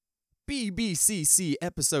BBCC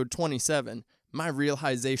episode 27, my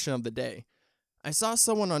realization of the day. I saw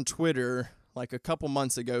someone on Twitter like a couple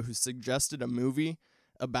months ago who suggested a movie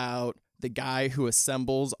about the guy who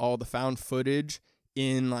assembles all the found footage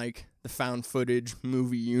in like the found footage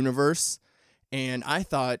movie universe. And I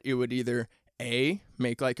thought it would either A,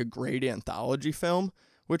 make like a great anthology film,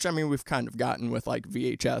 which I mean we've kind of gotten with like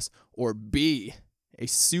VHS, or B, a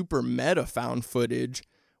super meta found footage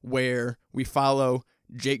where we follow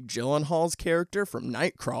Jake Gyllenhaal's character from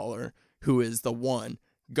Nightcrawler, who is the one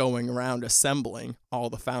going around assembling all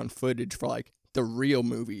the found footage for like the real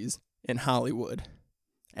movies in Hollywood.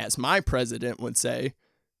 As my president would say,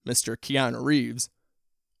 Mr. Keanu Reeves,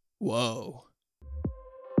 whoa.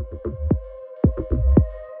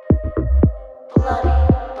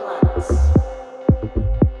 Bloody Blunts.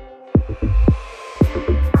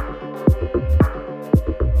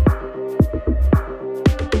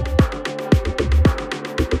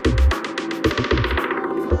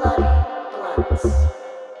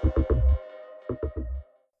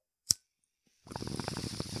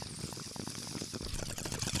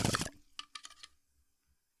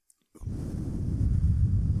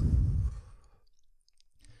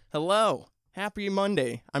 Hello. Happy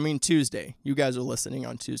Monday. I mean Tuesday. You guys are listening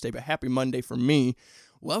on Tuesday, but happy Monday for me.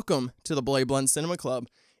 Welcome to the Bloody Blunt Cinema Club.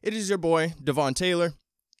 It is your boy, Devon Taylor,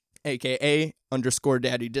 a.k.a.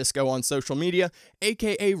 _Daddy Disco on social media,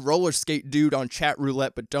 a.k.a. Roller Skate Dude on chat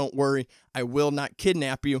roulette, but don't worry, I will not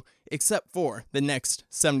kidnap you, except for the next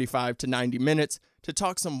 75 to 90 minutes to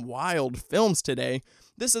talk some wild films today.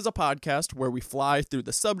 This is a podcast where we fly through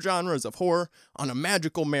the subgenres of horror on a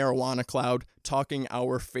magical marijuana cloud, talking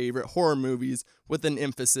our favorite horror movies with an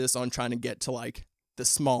emphasis on trying to get to like the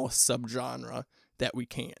smallest subgenre that we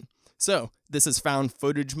can. So this is found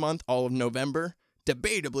footage month, all of November,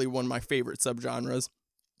 debatably one of my favorite subgenres.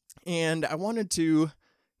 And I wanted to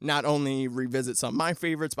not only revisit some of my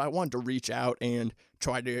favorites, but I wanted to reach out and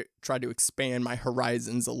try to expand my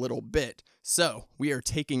horizons a little bit. So we are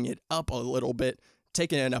taking it up a little bit,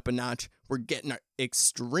 taking it up a notch. We're getting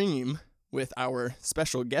extreme with our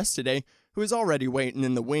special guest today, who is already waiting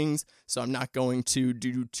in the wings, so I'm not going to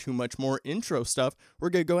do too much more intro stuff. We're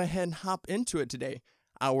going to go ahead and hop into it today.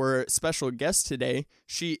 Our special guest today,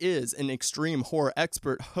 she is an extreme horror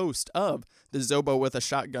expert, host of the Zobo with a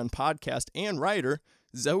Shotgun podcast, and writer,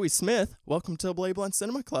 Zoe Smith. Welcome to the Bloody Blunt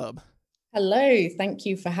Cinema Club. Hello, thank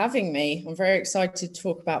you for having me. I'm very excited to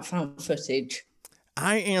talk about found footage.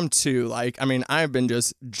 I am too. I've been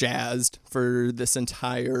just jazzed for this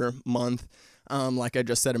entire month. Like I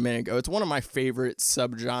just said a minute ago, it's one of my favorite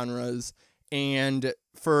subgenres. And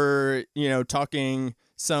for, talking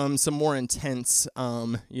some more intense,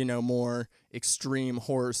 more extreme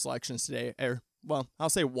horror selections today, I'll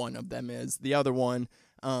say one of them is. The other one,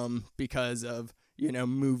 because of,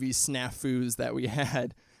 movie snafus that we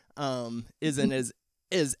had, isn't as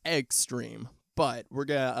extreme. But we're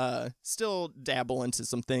going to still dabble into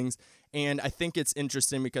some things. And I think it's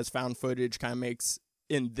interesting because found footage kind of makes,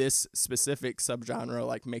 in this specific subgenre,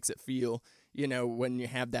 like makes it feel, when you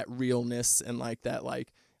have that realness and like that,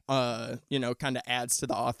 like, kind of adds to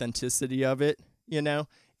the authenticity of it,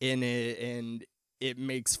 and it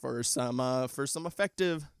makes for some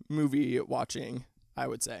effective movie watching, I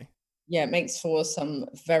would say. Yeah, it makes for some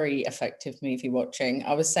very effective movie watching.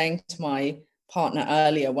 I was saying to my partner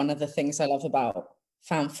earlier, one of the things I love about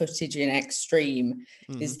found footage in extreme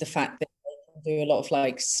is the fact that they can do a lot of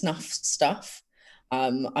like snuff stuff.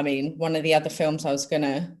 One of the other films I was going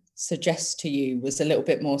to suggest to you was a little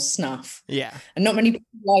bit more snuff. Yeah. And not many people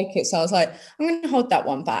like it. So I was like, I'm going to hold that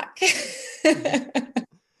one back.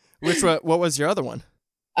 What was your other one?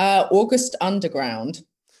 August Underground.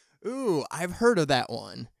 Ooh, I've heard of that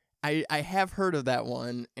one. I have heard of that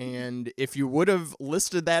one, and if you would have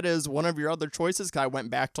listed that as one of your other choices, because I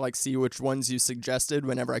went back to like see which ones you suggested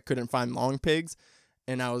whenever I couldn't find Long Pigs,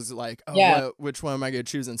 and I was like, which one am I going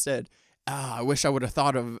to choose instead? I wish I would have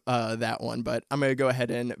thought of that one, but I'm going to go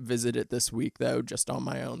ahead and visit it this week, though, just on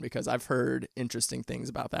my own, because I've heard interesting things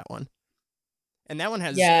about that one. And that one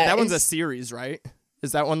one's a series, right?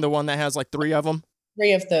 Is that one the one that has like 3 of them?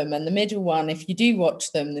 3 of them, and the middle one, if you do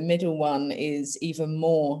watch them, the middle one is even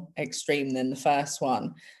more extreme than the first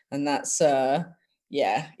one, and that's I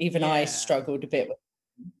struggled a bit with.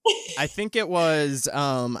 I think it was the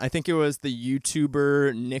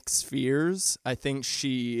YouTuber Nick Spheres. I think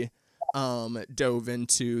she dove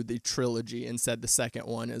into the trilogy and said the second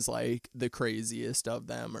one is like the craziest of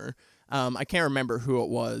them, or I can't remember who it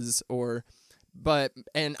was,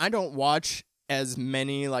 and I don't watch as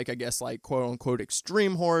many, like, I guess, like, quote-unquote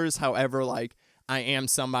extreme horrors. However, like, I am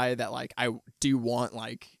somebody that, like, I do want,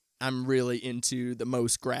 like, I'm really into the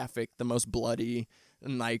most graphic, the most bloody,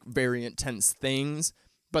 and like very intense things.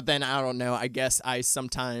 But then I don't know, I guess I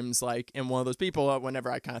sometimes like am one of those people, whenever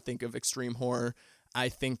I kind of think of extreme horror, I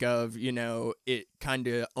think of, it kind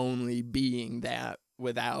of only being that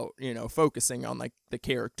without, focusing on like the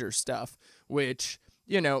character stuff, which,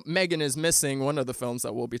 Megan is Missing, one of the films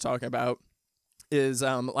that we'll be talking about, is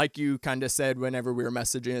like you kind of said whenever we were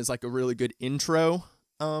messaging, is like a really good intro,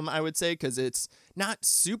 I would say, because it's not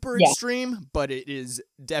super extreme, but it is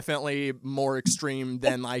definitely more extreme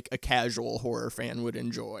than like a casual horror fan would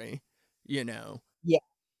enjoy, Yeah.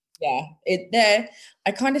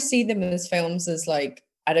 I kind of see them as films as like,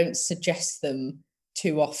 I don't suggest them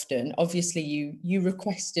too often. Obviously you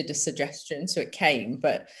requested a suggestion, so it came,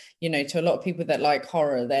 but to a lot of people that like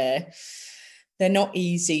horror, they're not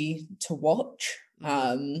easy to watch.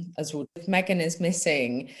 As well, if Megan is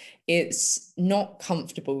Missing, it's not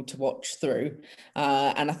comfortable to watch through,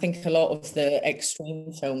 and I think a lot of the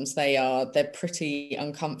extreme films, they're pretty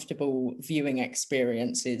uncomfortable viewing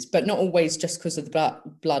experiences, but not always just because of the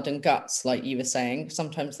blood and guts, like you were saying.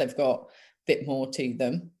 Sometimes they've got a bit more to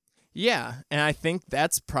them. Yeah, and I think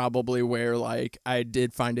that's probably where like I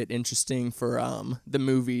did find it interesting for the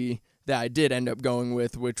movie that I did end up going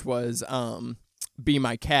with, which was Be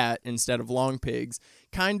My Cat instead of Long Pigs,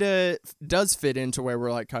 kind of does fit into where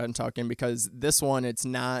we're like kind of talking, because this one, it's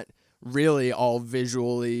not really all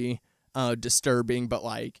visually disturbing, but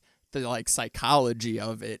like the like psychology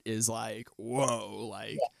of it is like, whoa,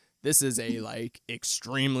 like this is a like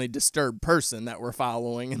extremely disturbed person that we're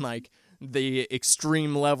following, and like the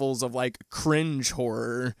extreme levels of like cringe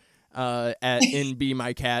horror in Be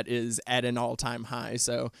My Cat is at an all-time high.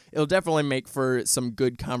 So it'll definitely make for some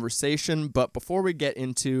good conversation. But before we get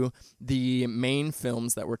into the main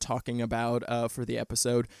films that we're talking about for the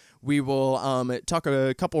episode, we will talk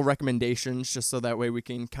a couple recommendations, just so that way we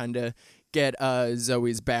can kind of get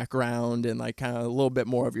Zoe's background and like kind of a little bit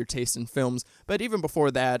more of your taste in films. But even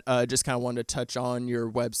before that, just kind of wanted to touch on your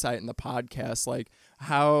website and the podcast, like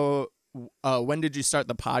how when did you start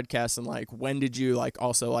the podcast, and like when did you like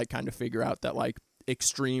also like kind of figure out that like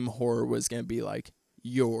extreme horror was going to be like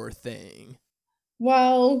your thing?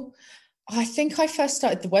 Well, I think I first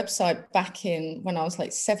started the website back in when I was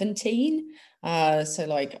like 17. So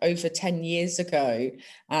like over 10 years ago.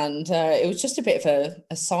 And it was just a bit of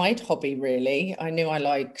a side hobby, really. I knew I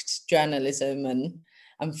liked journalism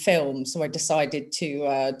and film. So I decided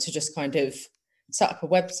to just kind of set up a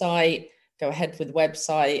website, go ahead with the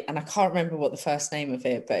website. And I can't remember what the first name of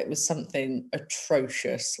it, but it was something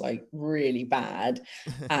atrocious, like really bad.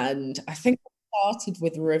 And I think I started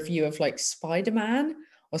with a review of like Spider-Man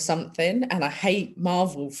or something, and I hate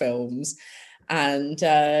Marvel films. And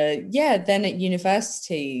then at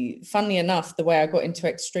university, funnily enough, the way I got into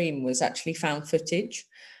extreme was actually found footage.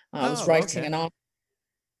 I was writing an article.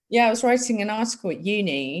 Yeah, I was writing an article at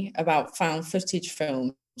uni about found footage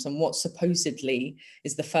films and what supposedly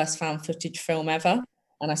is the first found footage film ever.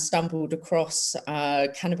 And I stumbled across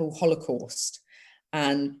Cannibal Holocaust,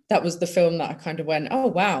 and that was the film that I kind of went, oh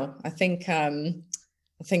wow, I think I'm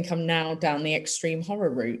now down the extreme horror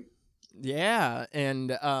route. Yeah,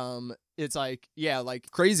 and it's like, yeah,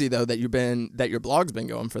 like crazy though that your blog's been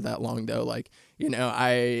going for that long though. Like,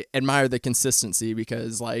 I admire the consistency,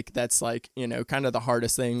 because like that's like, kind of the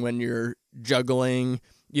hardest thing when you're juggling,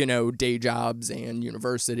 day jobs and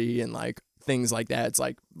university and like things like that. It's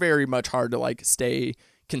like very much hard to like stay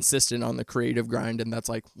consistent on the creative grind, and that's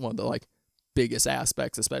like one of the like biggest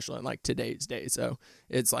aspects, especially in like today's day. So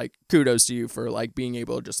it's like kudos to you for like being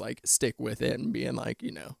able to just like stick with it and being like,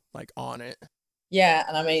 like on it. Yeah,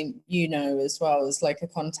 and I mean, as well as like a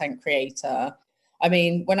content creator. I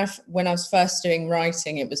mean, when I was first doing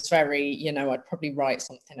writing, it was very, I'd probably write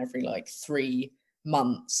something every like 3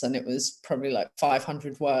 months, and it was probably like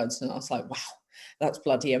 500 words, and I was like, wow, that's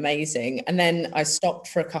bloody amazing. And then I stopped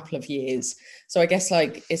for a couple of years. So I guess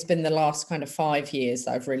like it's been the last kind of 5 years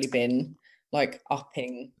that I've really been like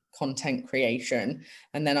upping content creation.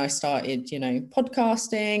 And then I started,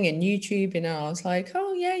 podcasting and YouTube, and I was like,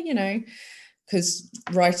 oh yeah, because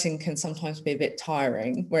writing can sometimes be a bit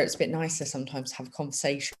tiring, where it's a bit nicer sometimes to have a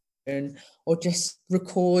conversation or just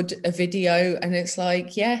record a video, and it's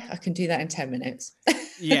like, yeah, I can do that in 10 minutes.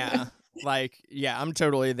 Yeah. Like, yeah, I'm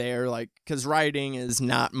totally there. Like, because writing is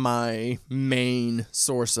not my main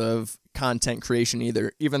source of content creation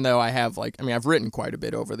either, even though I've written quite a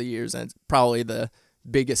bit over the years, and it's probably the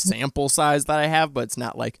biggest sample size that I have, but it's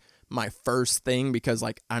not like my first thing, because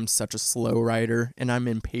like I'm such a slow writer and I'm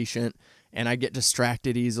impatient and I get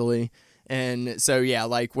distracted easily. And so, yeah,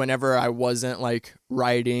 like whenever I wasn't like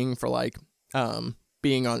writing for like,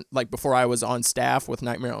 being on, like, before I was on staff with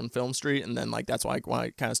Nightmare on Film Street, and then like that's why I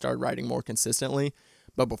kind of started writing more consistently.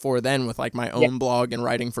 But before then, with like my own blog and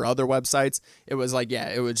writing for other websites, it was like, yeah,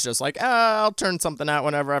 it was just like, I'll turn something out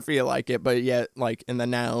whenever I feel like it. But yet, like, and then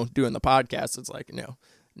now doing the podcast, it's like, no,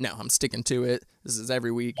 I'm sticking to it. This is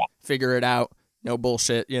every week. Figure it out. No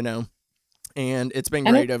bullshit, And it's been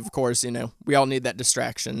great, of course, we all need that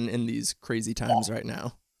distraction in these crazy times right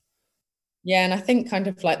now. Yeah, and I think kind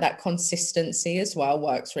of like that consistency as well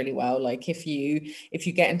works really well. Like if you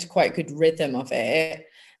get into quite a good rhythm of it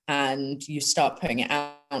and you start putting it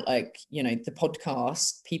out, like, the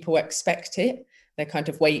podcast, people expect it. They're kind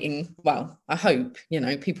of waiting. Well, I hope,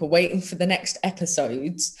 people waiting for the next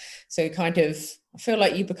episodes. So kind of, I feel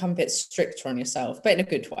like you become a bit stricter on yourself, but in a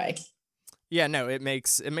good way. Yeah, no, it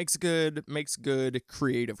makes good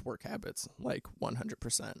creative work habits, like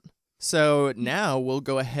 100%. So now we'll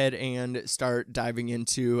go ahead and start diving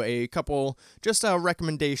into a couple just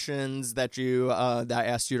recommendations that that I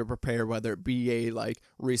asked you to prepare, whether it be a like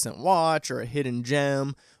recent watch or a hidden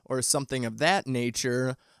gem or something of that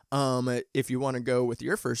nature. If you want to go with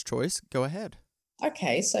your first choice, go ahead.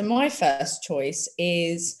 Okay, so my first choice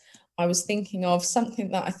is, I was thinking of something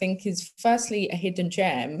that I think is firstly a hidden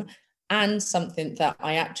gem and something that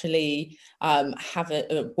I actually have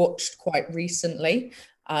watched quite recently.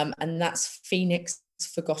 And that's Phoenix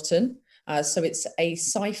Forgotten. So it's a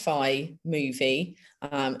sci-fi movie.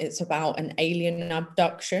 It's about an alien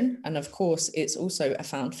abduction. And of course, it's also a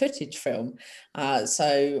found footage film.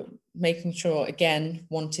 So making sure, again,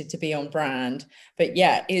 wanted to be on brand. But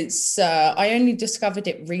yeah, it's I only discovered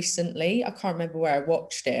it recently. I can't remember where I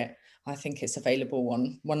watched it. I think it's available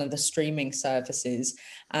on one of the streaming services.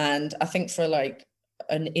 And I think for like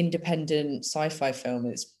an independent sci-fi film,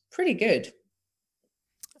 it's pretty good.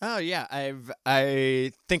 Oh yeah,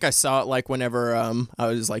 I think I saw it like whenever I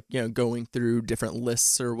was like going through different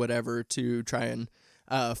lists or whatever to try and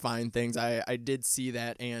find things. I did see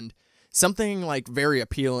that, and something like very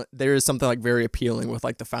appealing. There is something like very appealing with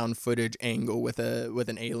like the found footage angle with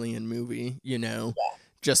an alien movie,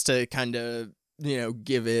 just to kind of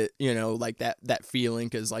give it like that feeling,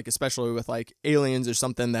 because like especially with like aliens or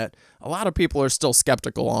something that a lot of people are still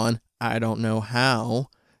skeptical on. I don't know how.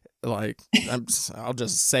 Like I'll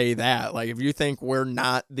just say that, like, if you think we're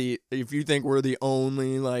the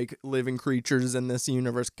only like living creatures in this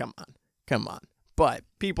universe, come on. But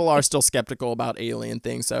people are still skeptical about alien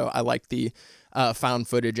things, so I like the found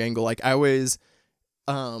footage angle. Like I always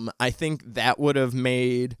I think that would have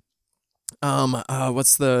made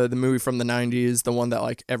what's the movie from the 90s, the one that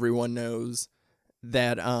like everyone knows,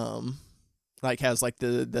 that like has like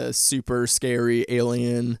the super scary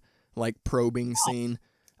alien like probing scene.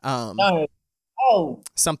 No. Oh,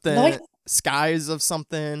 something like, skies of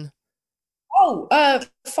something.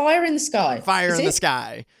 Fire in the Sky. Fire in the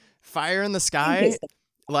Sky. Fire in the Sky.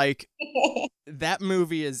 Like the that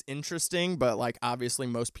movie is interesting, but like obviously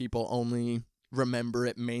most people only remember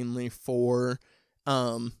it mainly for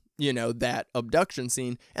that abduction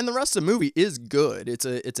scene, and the rest of the movie is good. It's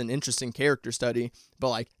an interesting character study, but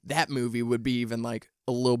like that movie would be even like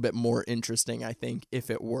a little bit more interesting, I think, if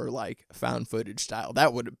it were like found footage style.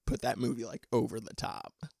 That would have put that movie like over the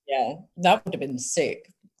top. Yeah, that would have been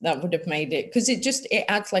sick. That would have made it, because it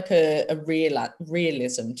adds like a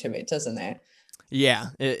realism to it, doesn't it? Yeah,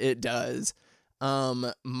 it does.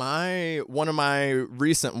 One of my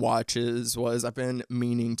recent watches was, I've been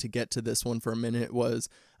meaning to get to this one for a minute, was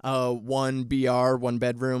 1BR, One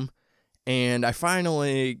Bedroom, and I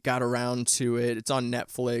finally got around to it. It's on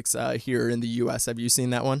Netflix here in the US. Have you seen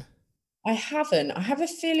that one? I haven't. I have a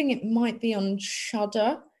feeling it might be on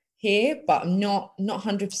Shudder here, but I'm not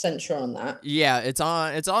 100% sure on that. Yeah, it's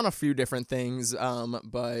on a few different things,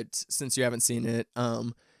 but since you haven't seen it,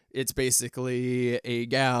 it's basically a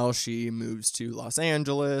gal. She moves to Los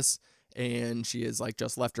Angeles, and she is like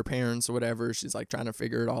just left her parents or whatever. She's like trying to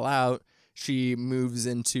figure it all out. She moves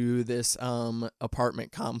into this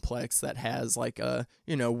apartment complex that has like a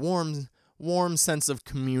warm sense of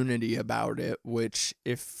community about it, which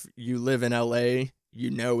if you live in LA,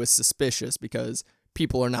 is suspicious, because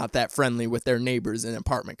people are not that friendly with their neighbors in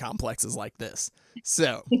apartment complexes like this.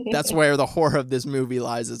 So that's where the horror of this movie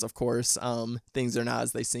lies, is, of course, things are not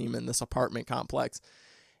as they seem in this apartment complex.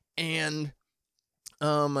 And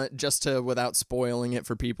just to, without spoiling it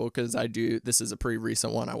for people, because this is a pretty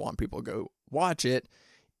recent one, I want people to go watch it.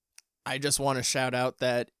 I just want to shout out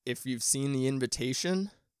that if you've seen The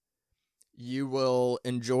Invitation, you will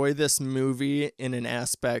enjoy this movie in an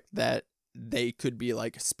aspect that they could be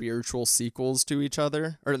like spiritual sequels to each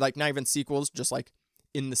other, or like not even sequels, just like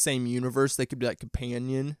in the same universe. They could be like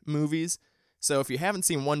companion movies. So if you haven't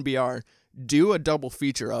seen 1BR, do a double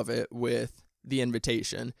feature of it with The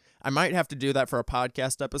Invitation. I might have to do that for a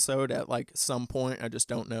podcast episode at like some point. I just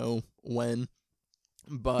don't know when.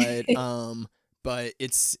 But but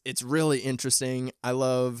it's really interesting. I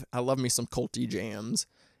love me some culty jams.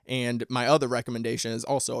 And my other recommendation is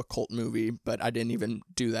also a cult movie, but I didn't even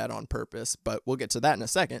do that on purpose. But we'll get to that in a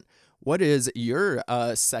second. What is your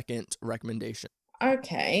second recommendation?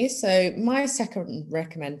 Okay, so my second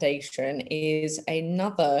recommendation is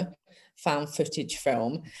another found footage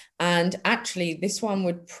film. And actually, this one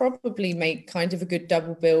would probably make kind of a good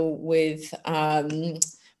double bill with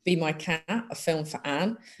Be My Cat, a film for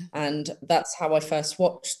Anne. And that's how I first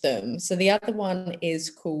watched them. So the other one is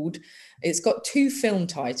called, it's got two film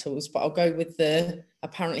titles, but I'll go with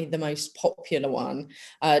apparently the most popular one,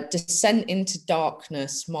 Descent into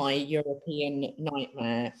Darkness, My European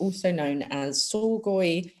Nightmare, also known as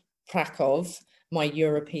Sorgoy Prakov, My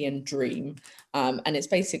European Dream. And it's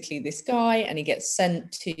basically this guy, and he gets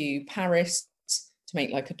sent to Paris to make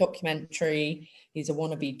like a documentary. He's a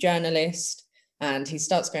wannabe journalist, and he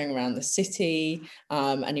starts going around the city,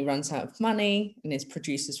 and he runs out of money, and his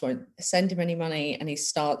producers won't send him any money, and he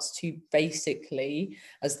starts to basically,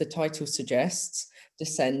 as the title suggests,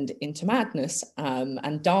 descend into madness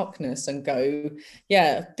and darkness, and go,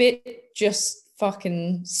 a bit just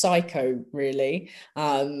fucking psycho, really.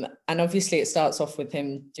 And obviously it starts off with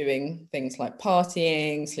him doing things like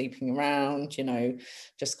partying, sleeping around,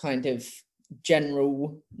 just kind of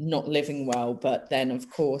general not living well. But then of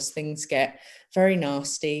course things get very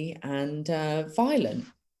nasty and violent.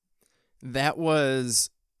 That was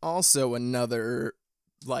also another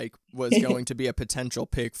was going to be a potential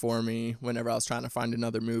pick for me whenever I was trying to find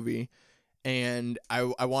another movie, and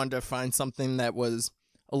I wanted to find something that was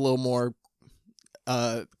a little more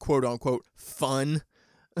quote unquote fun,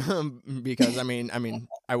 because I mean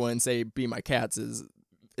I wouldn't say Be My Cats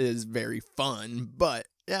is very fun, but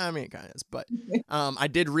yeah, I mean it kind of is. But I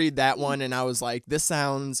did read that one, and I was like, this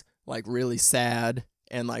sounds like really sad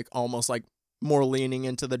and like almost like more leaning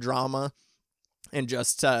into the drama. And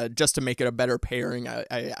just to make it a better pairing,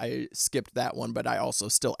 I skipped that one, but I also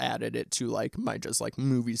still added it to like my just like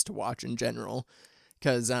movies to watch in general,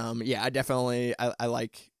 because I definitely I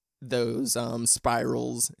like those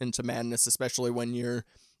spirals into madness, especially when you're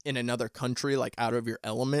in another country, like out of your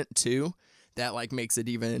element too. That like makes it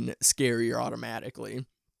even scarier automatically.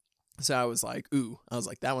 So I was like,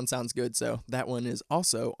 that one sounds good. So that one is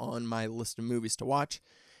also on my list of movies to watch.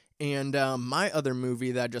 And my other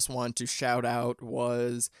movie that I just wanted to shout out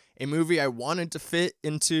was a movie I wanted to fit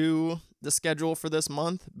into the schedule for this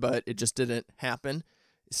month, but it just didn't happen.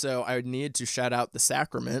 So I needed to shout out The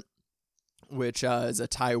Sacrament, which is a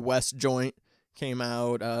Ty West joint, came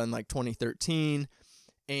out in like 2013.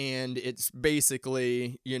 And it's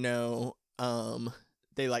basically, they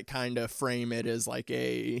like kind of frame it as like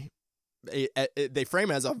they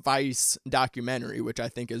frame it as a Vice documentary, which I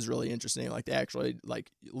think is really interesting. Like they actually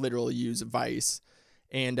like literally use Vice,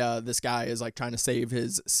 and this guy is like trying to save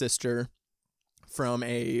his sister from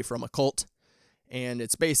a cult, and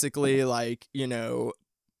it's basically like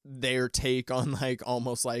their take on like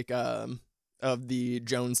almost like of the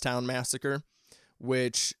Jonestown massacre,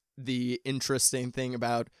 which the interesting thing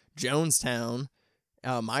about Jonestown,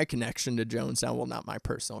 my connection to Jonestown, well, not my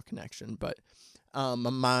personal connection, but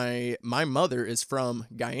my mother is from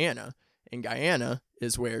Guyana, and Guyana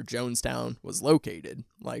is where Jonestown was located,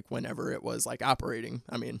 like whenever it was like operating.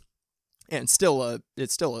 I mean, and it's still a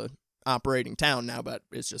operating town now, but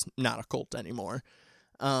it's just not a cult anymore.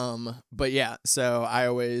 But yeah, so I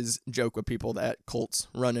always joke with people that cults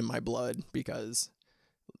run in my blood, because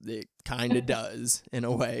it kind of does in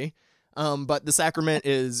a way. But The Sacrament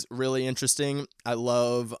is really interesting. I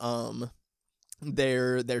love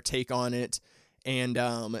their take on it. And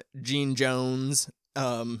Gene Jones,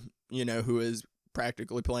 who is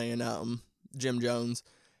practically playing Jim Jones,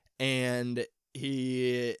 and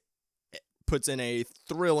he puts in a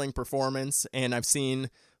thrilling performance. And I've seen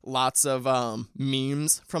lots of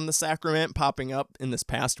memes from The Sacrament popping up in this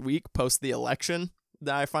past week post the election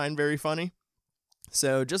that I find very funny.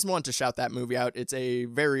 So just want to shout that movie out. It's a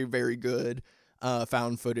very, very good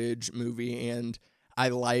found footage movie, and I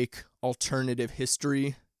like alternative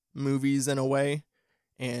history movies in a way,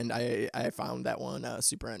 and I found that one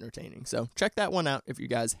super entertaining. So check that one out if you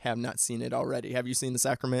guys have not seen it already. Have you seen The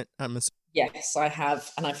Sacrament? Yes, I have,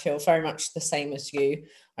 and I feel very much the same as you.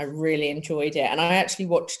 I really enjoyed it, and I actually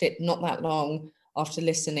watched it not that long after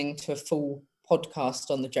listening to a full podcast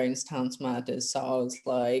on the Jonestown's murders, so I was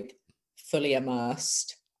like fully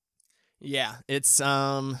immersed. Yeah, it's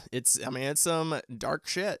some dark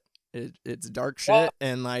shit. It's dark Yeah. shit,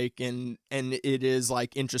 and like and it is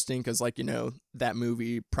like interesting because like, you know, that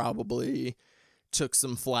movie probably took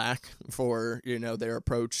some flack for, you know, their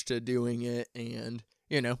approach to doing it, and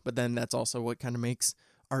you know, but then that's also what kind of makes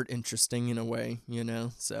art interesting in a way, you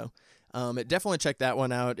know. So it definitely check that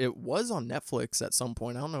one out. It was on Netflix at some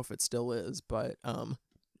point. I don't know if it still is, but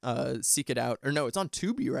seek it out. Or no, it's on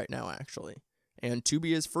Tubi right now actually. And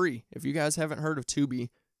Tubi is free. If you guys haven't heard of Tubi,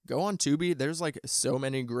 go on Tubi. There's like so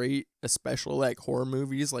many great, especially like horror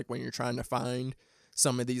movies, like when you're trying to find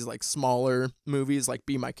some of these like smaller movies, like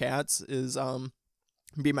Be My Cat is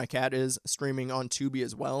streaming on Tubi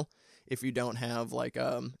as well. If you don't have like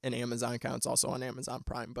an Amazon account, it's also on Amazon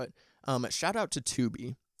Prime. But shout out to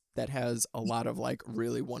Tubi, that has a lot of like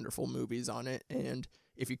really wonderful movies on it. And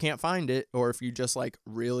if you can't find it, or if you just like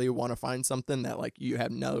really want to find something that like you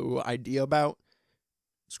have no idea about,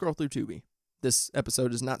 scroll through Tubi. This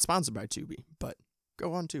episode is not sponsored by Tubi, but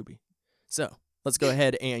go on Tubi. So let's go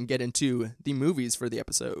ahead and get into the movies for the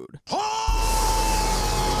episode.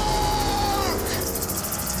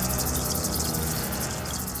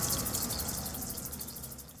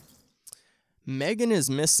 Megan is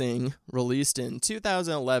Missing, released in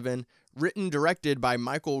 2011, written, directed by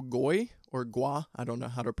Michael Goy, or Gua, I don't know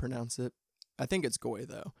how to pronounce it. I think it's Goy,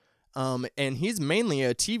 though. And he's mainly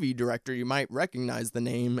a TV director. You might recognize the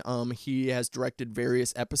name. He has directed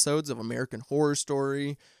various episodes of American Horror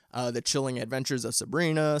Story, The Chilling Adventures of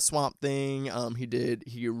Sabrina, Swamp Thing.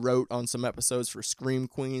 He wrote on some episodes for Scream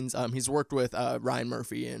Queens. He's worked with Ryan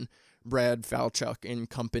Murphy and Brad Falchuk and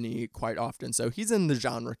company quite often. So he's in the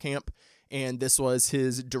genre camp. And this was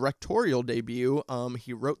his directorial debut.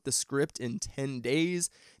 He wrote the script in 10 days.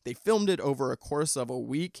 They filmed it over a course of a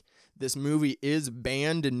week. This movie is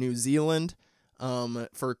banned in New Zealand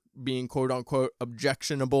for being quote-unquote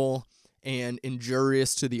objectionable and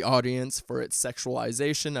injurious to the audience for its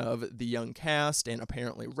sexualization of the young cast and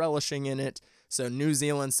apparently relishing in it. So New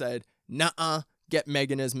Zealand said, "Nuh-uh, get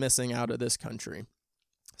Megan is Missing out of this country."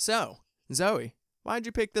 So, Zoe, why'd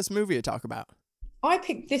you pick this movie to talk about? I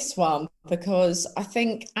picked this one because I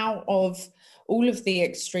think out of all of the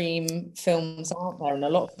extreme films out there and a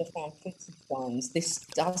lot of the fan footage ones, this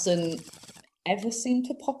doesn't ever seem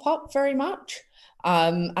to pop up very much.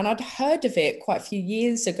 And I'd heard of it quite a few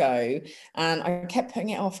years ago, and I kept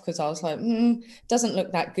putting it off because I was like, doesn't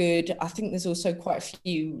look that good. I think there's also quite a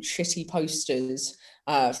few shitty posters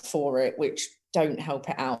for it, which don't help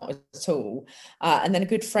it out at all. And then a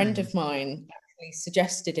good friend of mine actually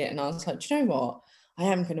suggested it, and I was like, do you know what? I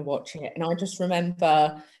am going to watch it. And I just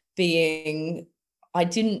remember I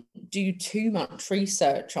didn't do too much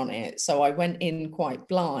research on it. So I went in quite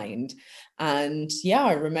blind. And yeah,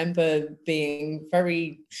 I remember being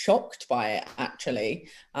very shocked by it, actually.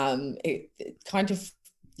 It kind of,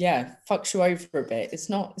 fucks you over a bit. It's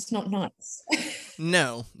not nice.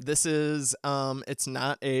 No, this is, it's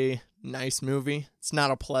not a nice movie. It's not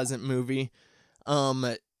a pleasant movie.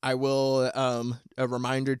 I will, a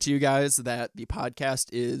reminder to you guys that the podcast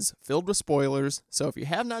is filled with spoilers. So if you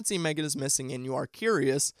have not seen Megan is Missing and you are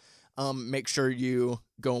curious, make sure you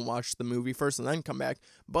go and watch the movie first and then come back.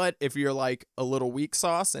 But if you're like a little weak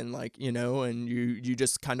sauce and like, you know, and you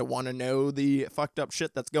just kind of want to know the fucked up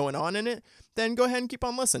shit that's going on in it, then go ahead and keep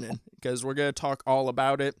on listening because we're going to talk all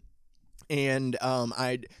about it. And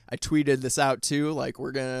I tweeted this out too, like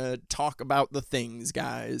we're going to talk about the things,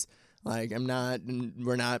 guys. Like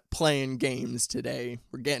we're not playing games today.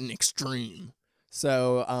 We're getting extreme.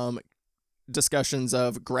 So, discussions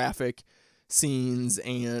of graphic scenes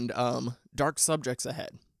and dark subjects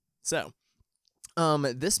ahead. So,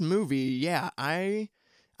 this movie, I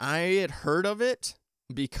had heard of it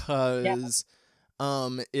because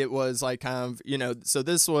it was like kind of, you know, so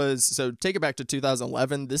take it back to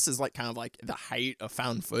 2011. This is like kind of like the height of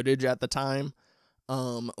found footage at the time.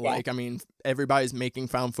 I mean, everybody's making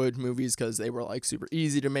found footage movies because they were like super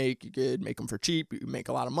easy to make. You could make them for cheap. You could make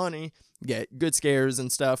a lot of money, get good scares and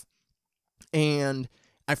stuff. And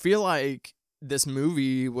I feel like this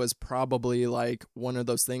movie was probably like one of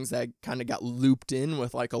those things that kind of got looped in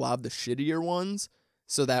with like a lot of the shittier ones.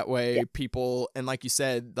 So that way people, and like you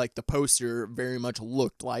said, like the poster very much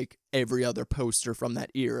looked like every other poster from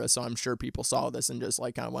that era. So I'm sure people saw this and just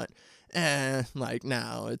like kind of went, like,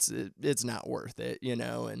 no, it's not worth it, you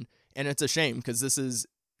know? And it's a shame because this is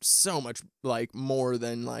so much like more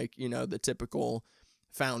than like, you know, the typical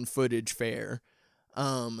found footage fare.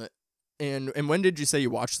 And when did you say you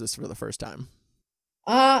watched this for the first time?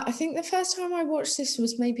 I think the first time I watched this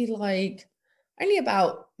was maybe like only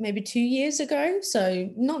about maybe 2 years ago, so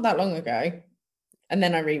not that long ago. And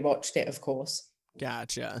then I rewatched it, of course.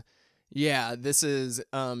 Gotcha. Yeah, this is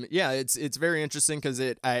it's very interesting because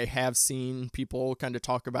I have seen people kind of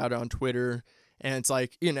talk about it on Twitter, and it's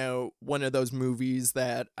like, one of those movies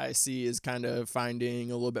that I see is kind of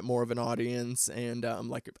finding a little bit more of an audience, and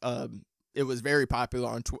it was very popular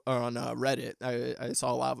on Reddit. I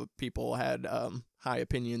saw a lot of people had high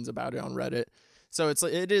opinions about it on Reddit, so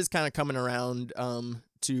it is kind of coming around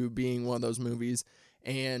to being one of those movies,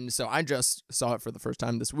 and so I just saw it for the first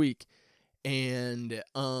time this week. And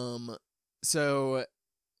so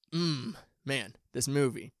man, this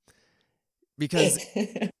movie, because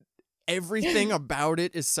everything about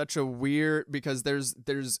it is such a weird, because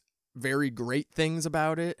there's very great things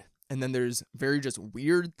about it, and then there's very just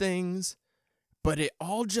weird things, but it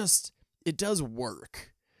does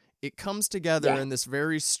work. It comes together in this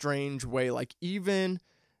very strange way, like even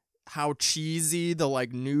how cheesy the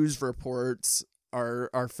like news reports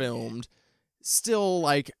are filmed. Still,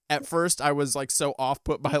 like, at first I was like so off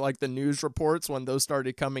put by like the news reports when those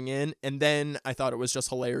started coming in, and then I thought it was just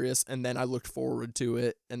hilarious, and then I looked forward to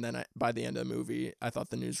it, and then by the end of the movie I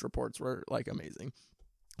thought the news reports were like amazing.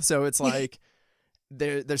 So it's like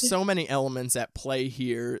there's so many elements at play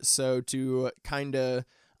here. So to kind of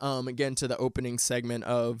again, to the opening segment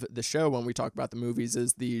of the show when we talk about the movies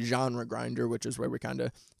is the genre grinder, which is where we kind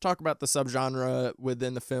of talk about the subgenre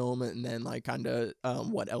within the film, and then like kind of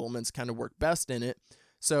what elements kind of work best in it.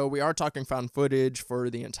 So we are talking found footage for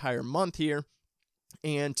the entire month here.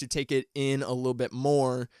 And to take it in a little bit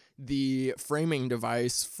more, the framing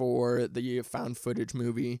device for the found footage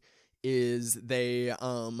movie is they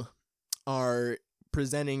are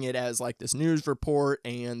presenting it as like this news report,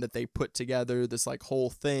 and that they put together this like whole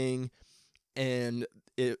thing, and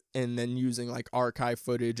then using like archive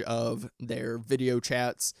footage of their video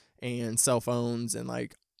chats and cell phones and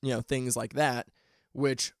like, things like that,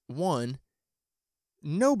 which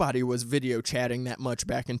nobody was video chatting that much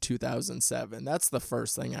back in 2007. That's the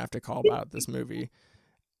first thing I have to call about this movie.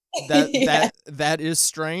 That is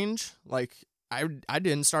strange. Like, I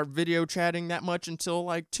didn't start video chatting that much until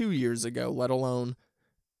like 2 years ago, let alone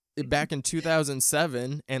back in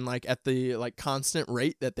 2007, and like at the like constant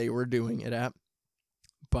rate that they were doing it at.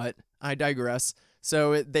 But I digress.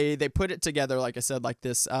 So they put it together, like I said, like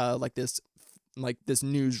this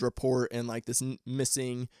news report and like this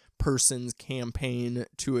missing persons campaign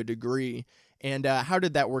to a degree. And how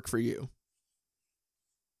did that work for you?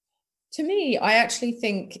 To me, I actually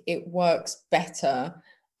think it works better.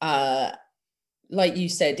 Like you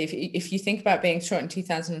said, if you think about being shot in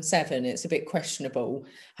 2007, it's a bit questionable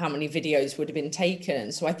how many videos would have been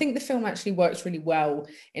taken. So I think the film actually works really well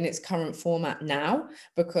in its current format now,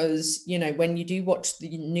 because, when you do watch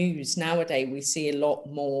the news nowadays, we see a lot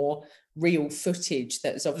more real footage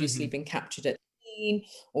that has obviously been captured at the scene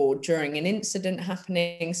or during an incident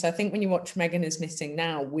happening. So I think when you watch Megan is Missing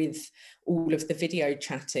now with all of the video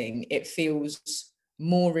chatting, it feels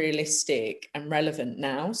more realistic and relevant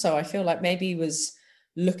now. So I feel like maybe he was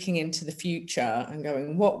looking into the future and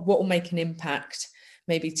going, what will make an impact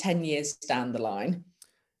maybe 10 years down the line.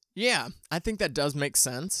 Yeah, I think that does make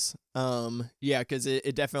sense. Because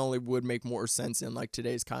it definitely would make more sense in like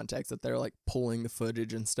today's context that they're like pulling the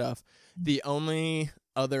footage and stuff. The only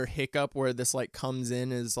other hiccup where this like comes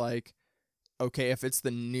in is like, okay, if it's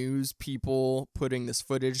the news people putting this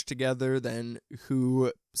footage together, then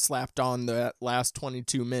who slapped on the last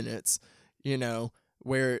 22 minutes,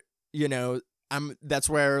 where, that's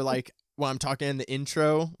where like when I'm talking in the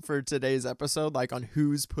intro for today's episode, like on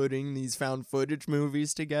who's putting these found footage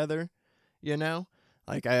movies together,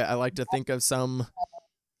 like I like to think of some.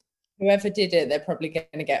 Whoever did it, they're probably going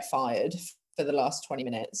to get fired for the last 20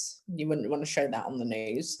 minutes. You wouldn't want to show that on the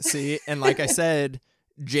news. See, and like I said,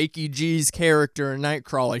 Jakey G's character in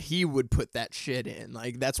Nightcrawler, he would put that shit in.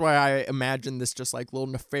 Like, that's why I imagine this just like little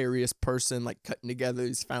nefarious person like cutting together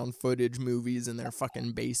these found footage movies in their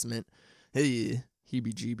fucking basement. Hey,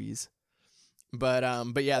 heebie-jeebies. But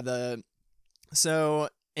yeah,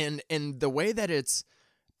 and the way that it's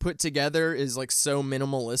put together is like so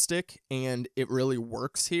minimalistic, and it really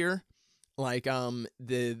works here. Like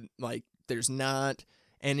there's not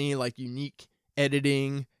any like unique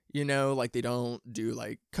editing. Like they don't do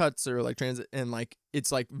like cuts or like transit, and like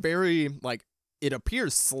it's like very like it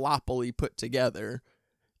appears sloppily put together,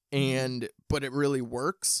 but it really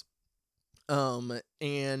works.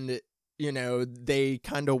 And they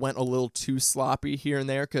kind of went a little too sloppy here and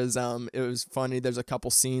there, because it was funny. There's a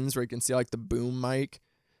couple scenes where you can see like the boom mic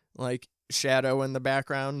like shadow in the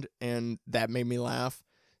background, and that made me laugh.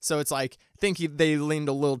 So it's like, I think they leaned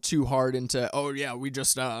a little too hard into, oh yeah, we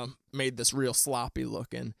just made this real sloppy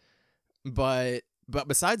looking. But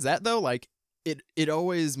besides that though, like it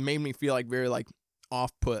always made me feel like very like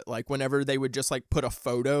off-put, like whenever they would just like put a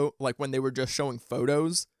photo, like when they were just showing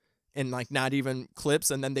photos and like not even clips,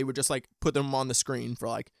 and then they would just like put them on the screen for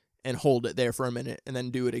like and hold it there for a minute and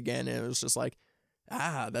then do it again, and it was just like,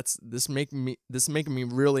 this making me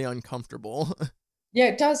really uncomfortable. Yeah,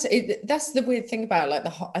 it does. That's the weird thing about like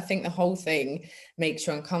I think the whole thing makes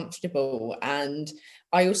you uncomfortable. And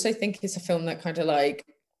I also think it's a film that kind of like,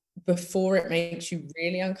 before it makes you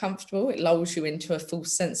really uncomfortable, it lulls you into a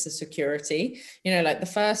false sense of security. You know, like the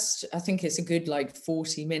first, I think it's a good like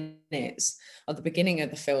 40 minutes at the beginning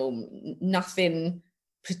of the film, nothing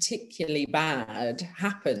particularly bad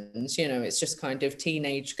happens. You know, it's just kind of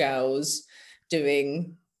teenage girls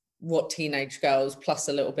doing what teenage girls plus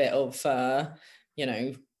a little bit of you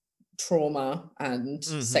know, trauma and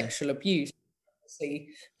sexual abuse. See,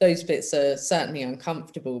 those bits are certainly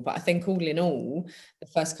uncomfortable, but I think all in all, the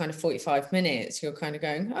first kind of 45 minutes, you're kind of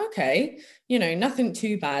going, okay, you know, nothing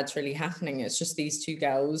too bad's really happening. It's just these two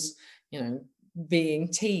girls, you know, being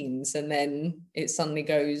teens, and then it suddenly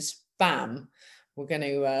goes, bam, we're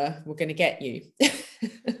gonna get you.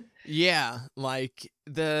 Yeah, like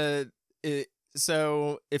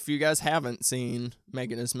so if you guys haven't seen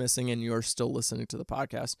Megan is Missing and you're still listening to the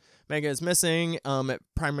podcast, Megan is Missing, it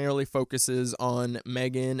primarily focuses on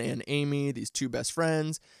Megan and Amy, these two best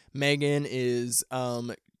friends. Megan is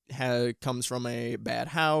comes from a bad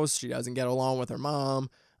house. She doesn't get along with her mom.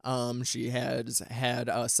 She has had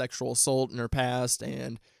a sexual assault in her past,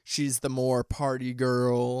 and she's the more party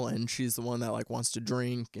girl, and she's the one that like wants to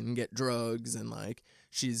drink and get drugs, and like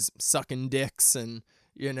she's sucking dicks, and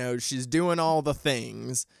you know, she's doing all the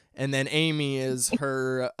things. And then Amy is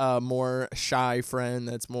her more shy friend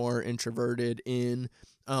that's more introverted in.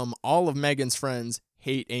 All of Megan's friends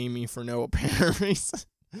hate Amy for no apparent reason.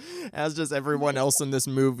 As just everyone else in this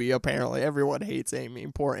movie, apparently. Everyone hates Amy.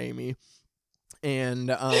 Poor Amy. And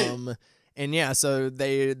yeah, so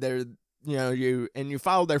they're you know, you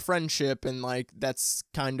follow their friendship, and like that's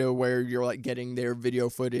kind of where you're like getting their video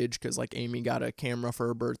footage, because like Amy got a camera for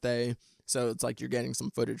her birthday. So it's like you're getting some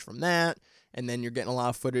footage from that, and then you're getting a lot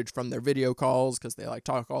of footage from their video calls because they like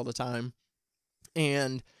talk all the time.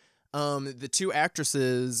 And the two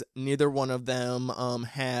actresses, neither one of them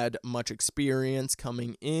had much experience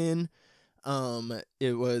coming in.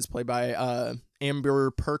 It was played by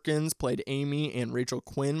Amber Perkins played Amy, and Rachel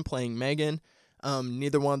Quinn playing Megan.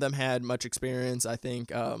 Neither one of them had much experience. I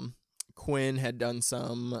think Quinn had done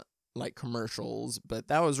some like commercials, but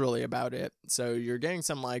that was really about it. So you're getting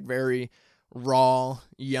some like very raw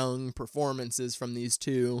young performances from these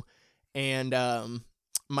two, and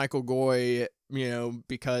Michael Goy, you know,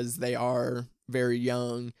 because they are very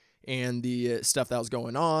young, and the stuff that was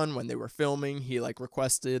going on when they were filming, he like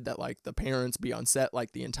requested that like the parents be on set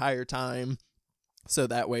like the entire time, so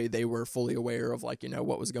that way they were fully aware of like, you know,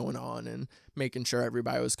 what was going on and making sure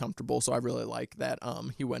everybody was comfortable. So I really like that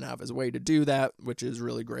he went out of his way to do that, which is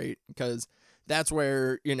really great, because that's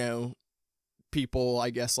where, you know, people,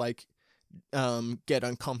 I guess, like get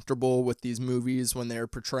uncomfortable with these movies when they're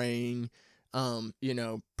portraying you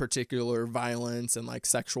know, particular violence and like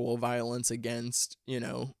sexual violence against, you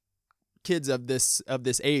know, kids of this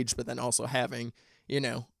age, but then also having, you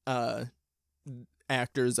know,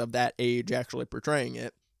 actors of that age actually portraying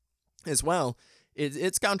it as well.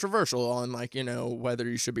 It's controversial on like, you know, whether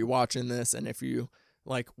you should be watching this, and if you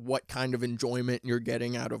like what kind of enjoyment you're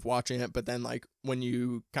getting out of watching it. But then like when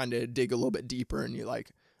you kind of dig a little bit deeper and you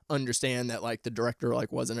like understand that like the director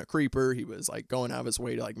like wasn't a creeper, he was like going out of his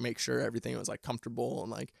way to like make sure everything was like comfortable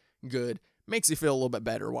and like good, makes you feel a little bit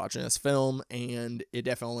better watching this film. And it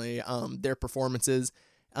definitely their performances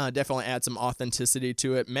definitely add some authenticity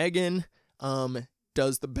to it. Megan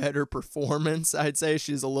does the better performance, I'd say.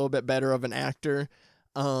 She's a little bit better of an actor.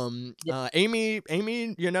 Amy,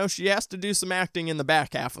 you know, she has to do some acting in the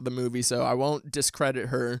back half of the movie, so I won't discredit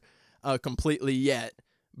her completely yet.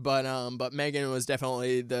 But Megan was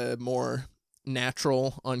definitely the more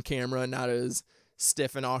natural on camera, not as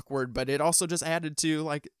stiff and awkward. But it also just added to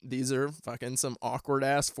like, these are fucking some awkward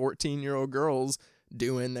ass 14-year-old girls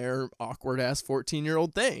doing their awkward ass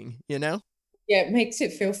 14-year-old thing, you know? Yeah, it makes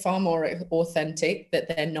it feel far more authentic, that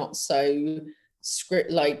they're not so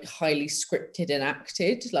highly scripted and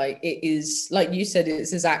acted. Like, it is, like you said,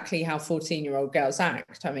 it's exactly how 14-year-old girls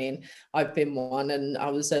act. I mean, I've been one, and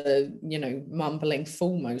I was a, you know, mumbling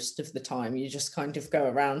fool most of the time. You just kind of go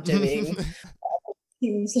around doing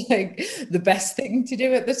seems like the best thing to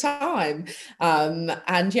do at the time.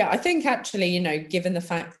 And yeah, I think actually, you know, given the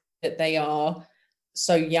fact that they are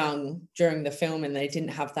so young during the film and they didn't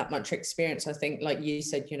have that much experience. I think, like you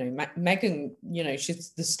said, Megan,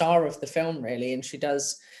 she's the star of the film really, and she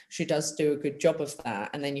does do a good job of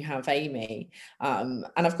that. And then you have Amy, and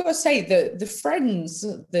I've got to say the friends,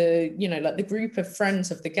 like the group of friends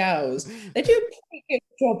of the girls, they do a pretty good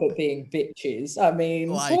job at being bitches. I mean,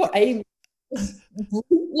 Like- poor Amy,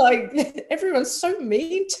 like everyone's so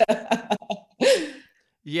mean to her.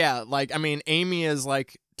 Yeah, like I mean, Amy is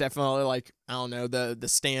like definitely like, I don't know, the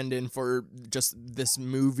stand-in for just this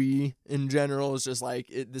movie in general. Is just like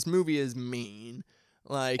this movie is mean.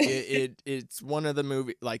 Like it's one of the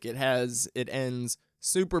movie, like it ends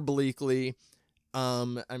super bleakly.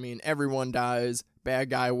 I mean, everyone dies, bad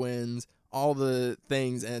guy wins, all the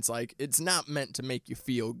things, and it's like it's not meant to make you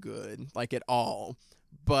feel good like at all.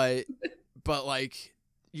 But like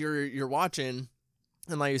you're watching,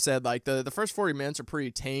 and like you said, like the first 40 minutes are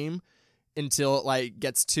pretty tame until it like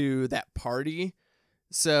gets to that party.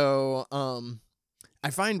 So I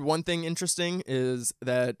find one thing interesting is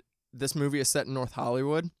that this movie is set in North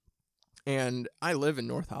Hollywood, and I live in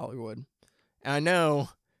North Hollywood. And I know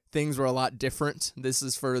things were a lot different. This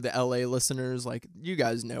is for the LA listeners. Like, you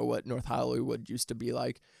guys know what North Hollywood used to be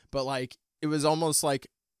like. But like, it was almost like,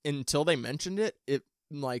 until they mentioned it, it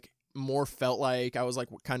like more felt like I was like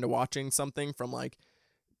kind of watching something from like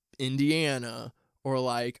Indiana or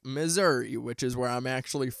like Missouri, which is where I'm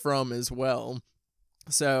actually from as well.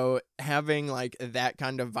 So having like that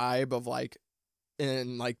kind of vibe of like,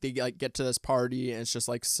 and like they like get to this party and it's just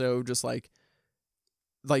like, so just like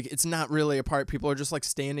it's not really a part. People are just like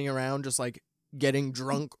standing around, just like getting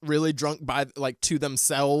drunk, really drunk by like to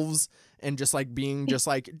themselves, and just like being just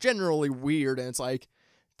like generally weird. And it's like,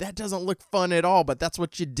 that doesn't look fun at all, but that's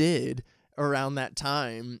what you did around that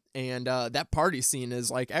time. And that party scene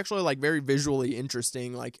is like actually like very visually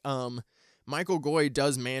interesting. Like Michael Goy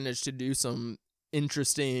does manage to do some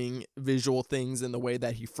interesting visual things in the way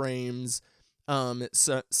that he frames some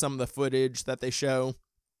of the footage that they show.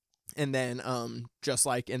 And then just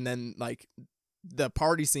like, and then like the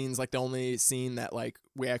party scene's like the only scene that like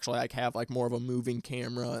we actually like have like more of a moving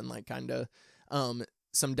camera and like kind of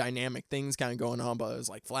some dynamic things kind of going on, but it was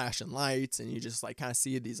like flashing lights, and you just like kind of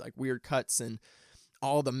see these like weird cuts, and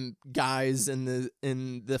all the guys in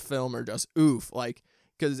the film are just oof, like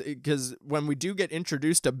because when we do get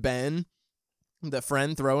introduced to Ben, the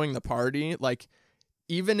friend throwing the party, like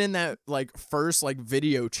even in that like first like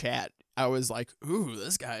video chat, I was like, ooh,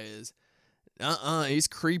 this guy is he's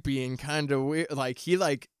creepy and kind of weird. Like he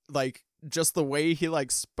like just the way he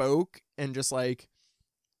like spoke, and just like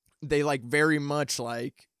they like very much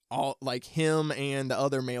like all like him and the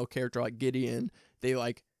other male character like Gideon, they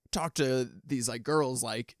like talk to these like girls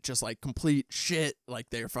like just like complete shit,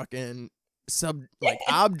 like they're fucking like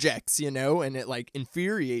objects, and it like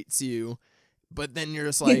infuriates you. But then you're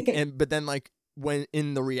just like, but then like when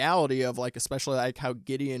in the reality of like, especially like how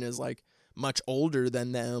Gideon is like much older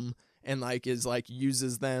than them, and like is like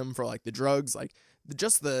uses them for like the drugs, like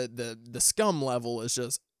just the scum level is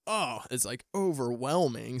just, it's like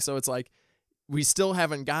overwhelming. So it's like we still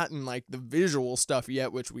haven't gotten like the visual stuff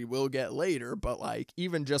yet, which we will get later, but like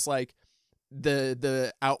even just like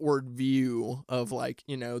the outward view of like,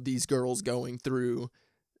 these girls going through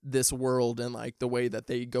this world and like the way that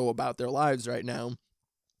they go about their lives right now,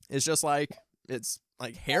 it's just like, it's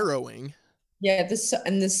like harrowing. Yeah, there's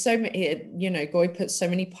so many, Goy puts so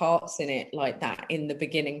many parts in it like that in the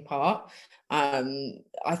beginning part.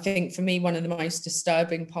 I think for me, one of the most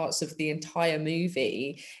disturbing parts of the entire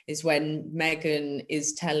movie is when Megan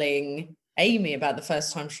is telling Amy about the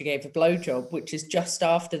first time she gave a blowjob, which is just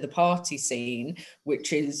after the party scene,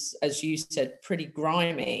 which is, as you said, pretty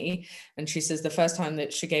grimy. And she says the first time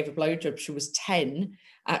that she gave a blowjob, she was 10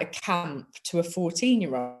 at a camp to a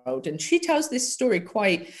 14-year-old. And she tells this story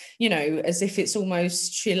quite, as if it's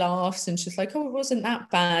almost, she laughs and she's like, oh, it wasn't that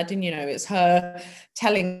bad. And, it's her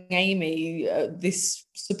telling Amy this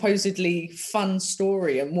supposedly fun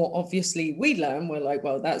story. And what obviously we learn, we're like,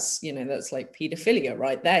 well, that's like pedophilia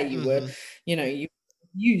right there. You were, you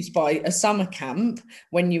used by a summer camp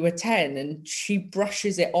when you were 10, and she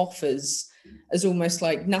brushes it off as almost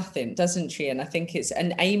like nothing, doesn't she? And I think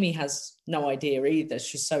and Amy has no idea either.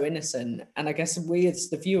 She's so innocent. And I guess we as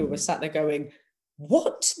the viewer were sat there going,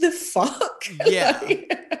 what the fuck? Yeah.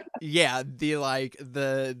 Yeah,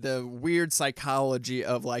 the weird psychology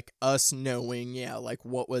of like us knowing, like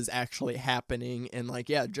what was actually happening, and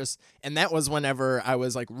like and that was whenever I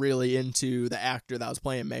was like really into the actor that was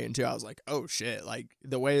playing Megan too. I was like, oh shit, like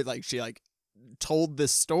the way like she like told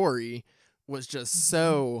this story was just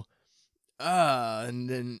so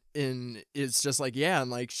and it's just like,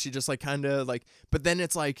 and like she just like kind of like, but then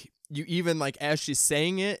it's like you even like as she's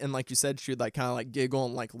saying it, and like you said, she would like kind of like giggle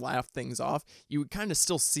and like laugh things off. You would kind of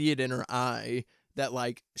still see it in her eye that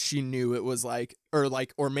like she knew it was like,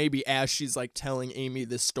 or maybe as she's like telling Amy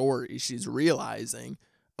this story, she's realizing,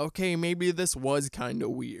 okay, maybe this was kind of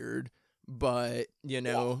weird, but you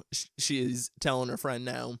know, she's telling her friend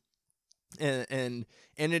now, and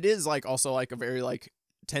it is like also like a very like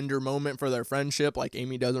tender moment for their friendship. Like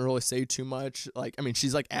Amy doesn't really say too much. Like, I mean,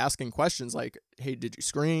 she's like asking questions like, hey, did you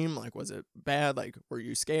scream? Like, was it bad? Like, were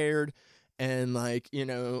you scared? And like, you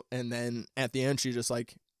know, and then at the end, she just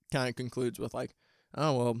like kind of concludes with like,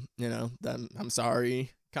 oh, well, you know, then I'm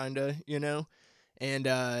sorry, kind of, you know? And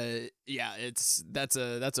yeah, that's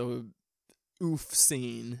a oof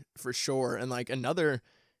scene for sure. And like another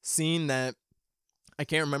scene that I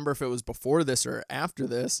can't remember if it was before this or after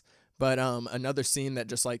this, but another scene that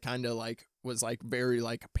just like kind of like was like very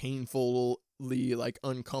like painfully like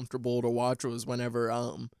uncomfortable to watch was whenever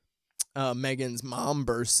Megan's mom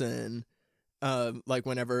bursts in, like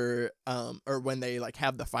whenever or when they like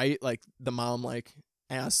have the fight, like the mom like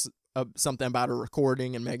asks something about a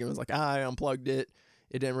recording, and Megan was like, I unplugged it,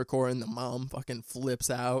 it didn't record, and the mom fucking flips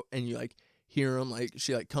out, and you like hear him like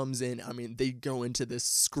she like comes in. I mean, they go into this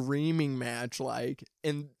screaming match, like,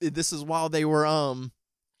 and this is while they were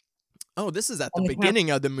this is at the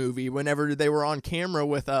beginning of the movie, whenever they were on camera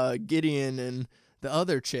with Gideon and the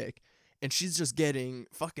other chick, and she's just getting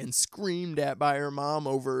fucking screamed at by her mom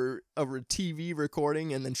over a TV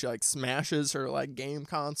recording, and then she like smashes her like game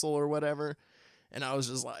console or whatever. And I was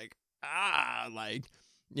just like, like,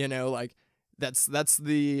 you know, like that's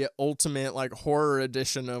the ultimate like horror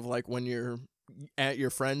edition of like when you're at your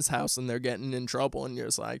friend's house and they're getting in trouble and you're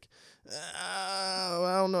just like,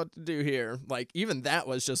 I don't know what to do here. Like even that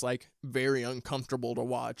was just like very uncomfortable to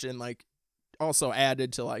watch, and like also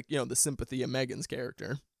added to like, you know, the sympathy of Megan's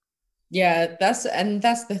character. Yeah, that's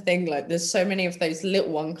the thing. Like, there's so many of those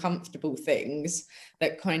little uncomfortable things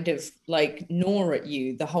that kind of like gnaw at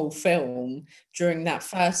you the whole film during that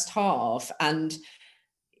first half, and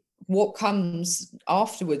what comes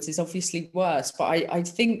afterwards is obviously worse. But I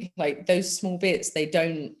think like those small bits, they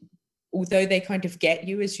don't, although they kind of get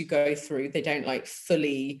you as you go through, they don't like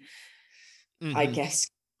fully, I guess,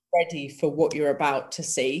 ready for what you're about to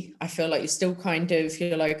see. I feel like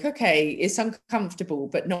you're like, okay, it's uncomfortable,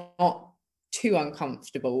 but not too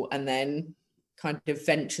uncomfortable, and then kind of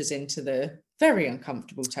ventures into the very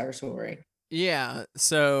uncomfortable territory. Yeah,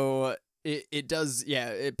 so it does, yeah,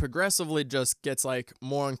 it progressively just gets like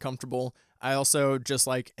more uncomfortable. I also just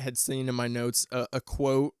like had seen in my notes a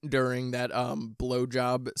quote during that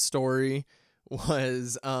blowjob story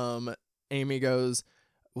was Amy goes,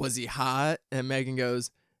 was he hot? And Megan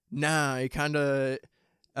goes, nah, he kind of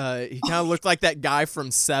looked like that guy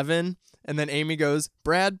from Seven. And then Amy goes,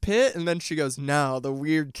 Brad Pitt? And then she goes, no, the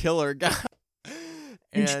weird killer guy.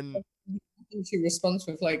 And she responds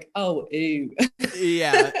with like, oh, ew.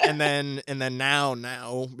 yeah, and then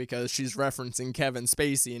now because she's referencing Kevin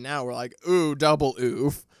Spacey, and now we're like, ooh, double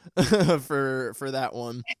oof for that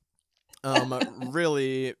one.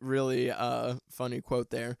 Really funny quote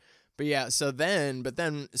there. But yeah, so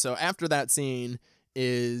after that scene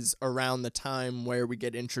is around the time where we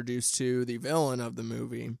get introduced to the villain of the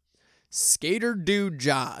movie, Skater Dude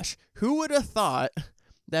Josh. Who would have thought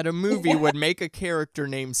that a movie would make a character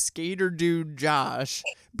named Skater Dude Josh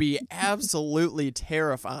be absolutely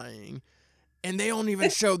terrifying? And they don't even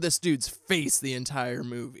show this dude's face the entire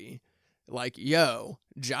movie. Like, yo,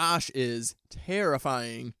 Josh is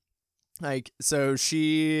terrifying. Like, so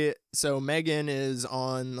Megan is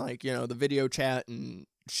on, like, you know, the video chat, and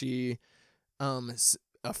she,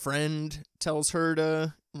 a friend tells her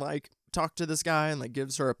to, like, talk to this guy and, like,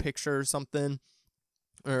 gives her a picture or something.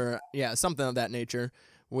 Or, yeah, something of that nature,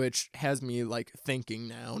 which has me, like, thinking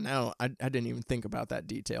now. Now, I didn't even think about that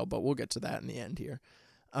detail, but we'll get to that in the end here.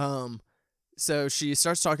 So she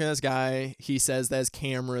starts talking to this guy. He says that his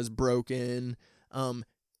camera is broken.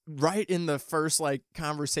 Right in the first like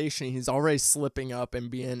conversation, he's already slipping up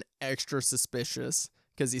and being extra suspicious,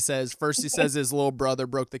 because he says his little brother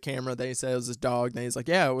broke the camera, then he says it was his dog, then he's like,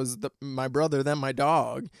 yeah, it was my brother, then my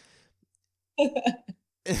dog.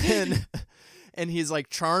 and he's like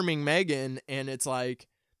charming Megan, and it's like,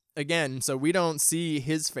 again, so we don't see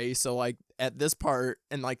his face, so like at this part,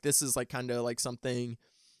 and like this is like kind of like something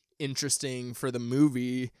interesting for the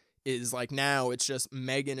movie, is like now it's just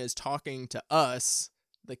Megan is talking to us,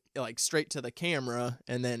 like straight to the camera,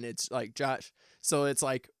 and then it's like Josh, so it's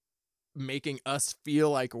like making us feel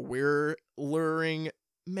like we're luring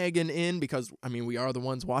Megan in, because I mean we are the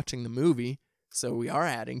ones watching the movie, so we are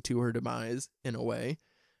adding to her demise in a way.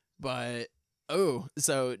 But Oh,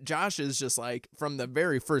 so Josh is just like from the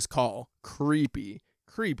very first call, creepy,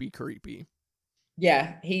 creepy, creepy.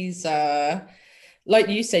 Yeah, he's like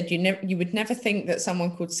you said, you would never think that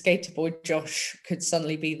someone called Skater Boy Josh could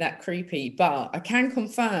suddenly be that creepy. But I can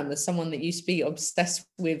confirm, as someone that used to be obsessed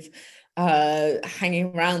with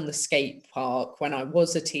hanging around the skate park when I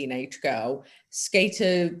was a teenage girl,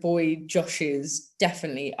 Skater Boy Joshes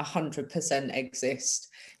definitely 100% exist.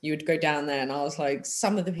 You would go down there, and I was like,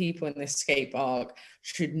 some of the people in this skate park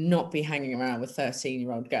should not be hanging around with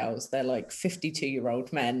 13-year-old girls. They're like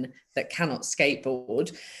 52-year-old men that cannot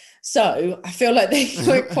skateboard. So I feel like they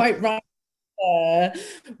were quite right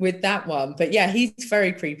with that one. But yeah, he's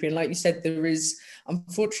very creepy. And like you said,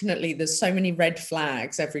 unfortunately, there's so many red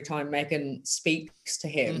flags every time Megan speaks to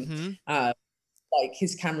him. Mm-hmm. Like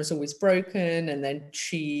his camera's always broken, and then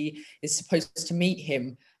she is supposed to meet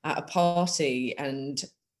him at a party, and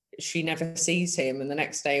she never sees him. And the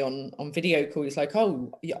next day on video call, he's like,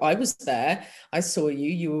 oh, I was there, I saw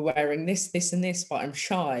you were wearing this and this, but I'm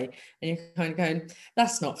shy. And you're kind of going,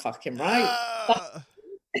 that's not fucking right.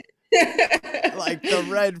 Like the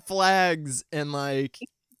red flags, and like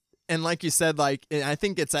you said, like, and I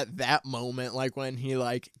think it's at that moment, like when he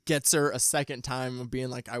like gets her a second time of being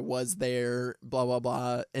like, I was there, blah blah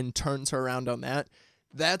blah, and turns her around on that.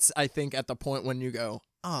 That's, I think, at the point when you go,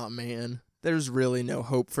 oh man, there's really no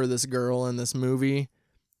hope for this girl in this movie.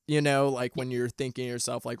 You know, like when you're thinking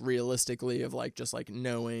yourself like realistically of like just like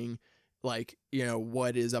knowing like, you know,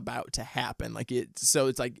 what is about to happen. Like so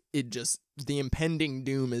it's like the impending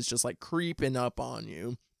doom is just like creeping up on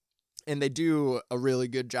you. And they do a really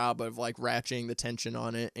good job of like ratcheting the tension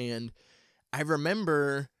on it. And I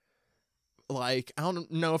remember, like, I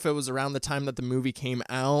don't know if it was around the time that the movie came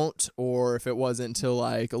out or if it wasn't until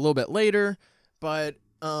like a little bit later, but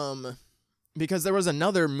because there was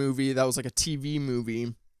another movie that was like a TV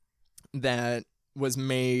movie that was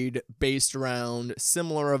made based around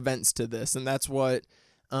similar events to this, and that's what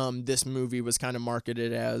this movie was kind of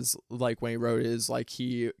marketed as. Like when he wrote it, is like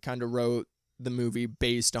he kind of wrote the movie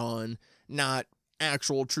based on not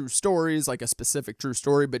actual true stories, like a specific true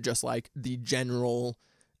story, but just like the general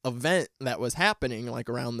event that was happening like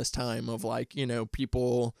around this time of like, you know,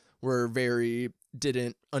 people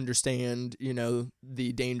didn't understand, you know,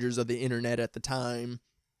 the dangers of the internet at the time.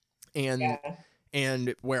 And Yeah.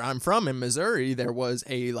 and where I'm from in Missouri, there was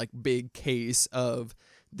a like big case of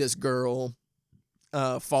this girl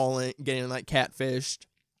getting catfished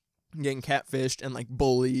and like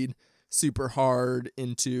bullied super hard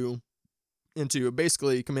into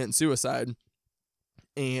basically committing suicide.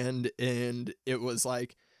 And it was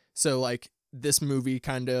like, so like this movie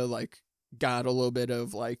kind of like got a little bit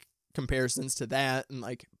of like comparisons to that, and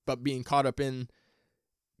like, but being caught up in,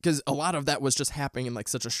 because a lot of that was just happening in like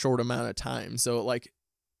such a short amount of time. So like,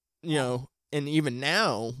 you know, and even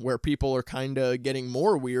now where people are kind of getting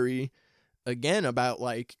more weary again about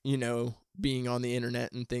like, you know, being on the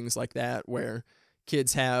internet and things like that, where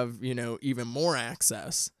kids have, you know, even more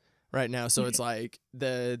access right now. So it's like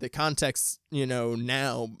the context, you know,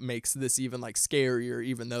 now makes this even like scarier,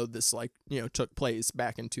 even though this like, you know, took place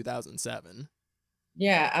back in 2007.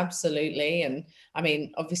 Yeah, absolutely. And I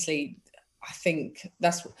mean, obviously, I think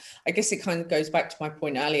I guess it kind of goes back to my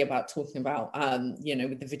point earlier about talking about, you know,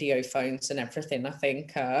 with the video phones and everything. I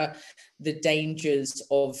think the dangers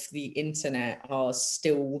of the internet are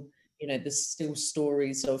still, you know, there's still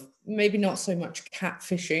stories of maybe not so much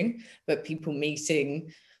catfishing, but people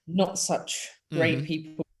meeting not such great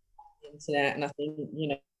people on the internet. And I think, you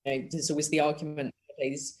know, there's always the argument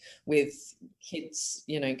nowadays with kids,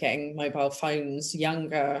 you know, getting mobile phones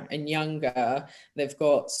younger and younger. They've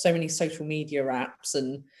got so many social media apps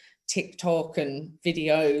and TikTok and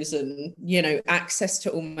videos and, you know, access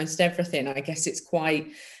to almost everything. I guess it's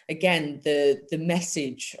quite, again, the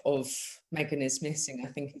message of Megan is Missing,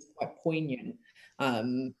 I think, is quite poignant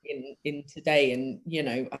in today. And, you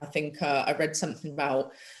know, I think I read something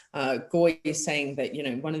about Goy is saying that, you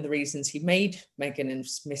know, one of the reasons he made Megan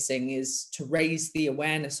is Missing is to raise the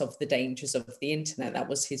awareness of the dangers of the internet. That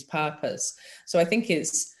was his purpose. So I think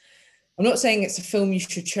I'm not saying it's a film you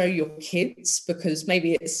should show your kids, because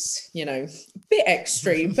maybe it's, you know, a bit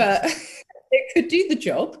extreme, but it could do the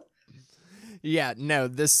job. Yeah, no,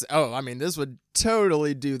 this would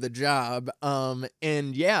totally do the job.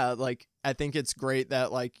 And yeah, like, I think it's great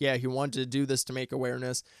that, like, yeah, he wanted to do this to make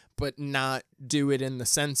awareness, but not do it in the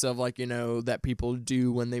sense of, like, you know, that people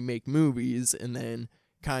do when they make movies, and then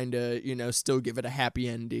kind of, you know, still give it a happy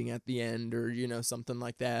ending at the end, or, you know, something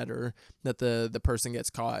like that, or that the person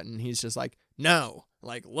gets caught and he's just like, no,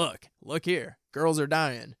 like, look here, girls are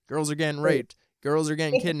dying, girls are getting raped, girls are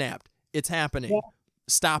getting kidnapped, it's happening.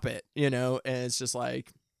 stop it, and it's just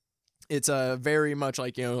like, it's a very much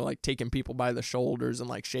like, like taking people by the shoulders and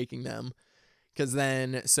like shaking them. Because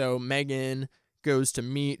then, so Megan goes to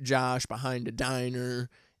meet Josh behind a diner,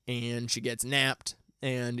 and she gets napped.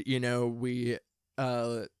 And, we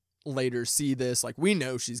later see this, like, we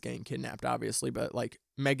know she's getting kidnapped, obviously, but like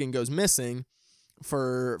Megan goes missing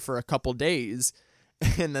for a couple days.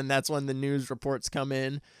 And then that's when the news reports come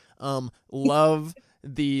in. Love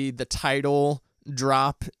the title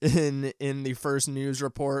drop in the first news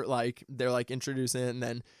report. Like, they're like introducing it, and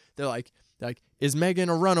then they're like, is Megan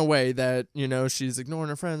a runaway that, she's ignoring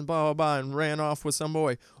her friends, blah, blah, blah, and ran off with some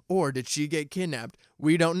boy? Or did she get kidnapped?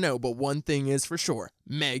 We don't know, but one thing is for sure,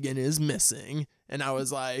 Megan is missing. And I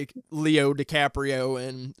was like, Leo DiCaprio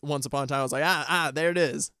in Once Upon a Time. I was like, there it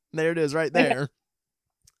is. There it is right there.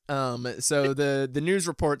 So the news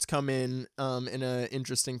reports come in an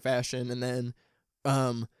interesting fashion, and then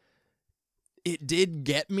it did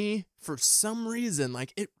get me for some reason.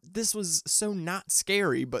 Like, this was so not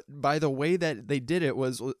scary, but by the way that they did it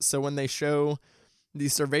was, so when they show the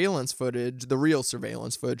surveillance footage, the real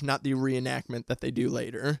surveillance footage, not the reenactment that they do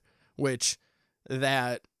later, which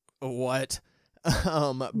that, what?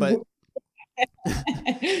 But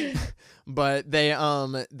but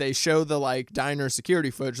they show the like diner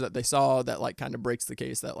security footage that they saw that like kind of breaks the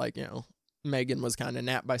case that like, Megan was kind of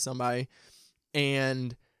napped by somebody,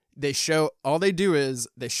 and all they do is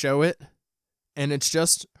they show it, and it's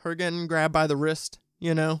just her getting grabbed by the wrist,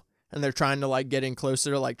 and they're trying to like get in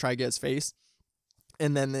closer to like try to get his face.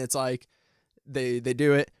 And then it's like they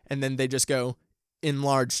do it, and then they just go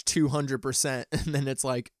enlarged 200%, and then it's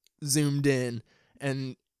like zoomed in,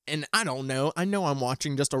 and I don't know. I know I'm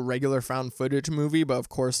watching just a regular found footage movie, but of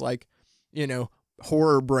course, like,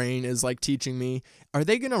 horror brain is like teaching me, are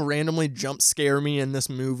they going to randomly jump scare me in this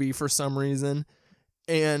movie for some reason?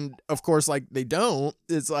 And of course, like, they don't.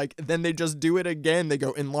 It's like, then they just do it again. They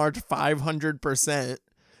go enlarge 500%.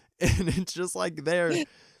 And it's just like there.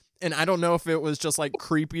 And I don't know if it was just like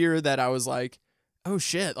creepier that I was like, oh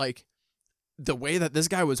shit, like the way that this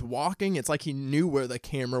guy was walking, it's like he knew where the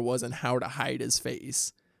camera was and how to hide his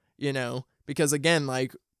face, because again,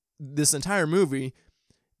 like this entire movie,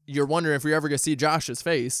 you're wondering if you're ever going to see Josh's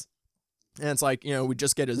face. And it's like, we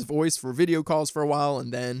just get his voice for video calls for a while.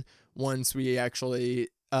 And then once we actually,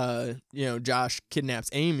 Josh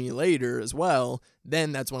kidnaps Amy later as well,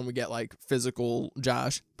 then that's when we get like physical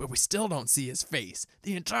Josh, but we still don't see his face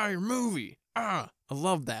the entire movie. I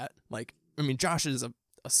love that. Like, I mean, Josh is a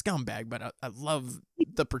scumbag, but I love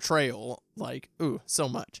the portrayal, like, so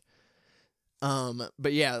much.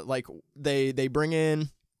 But yeah, like they bring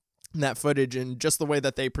in that footage, and just the way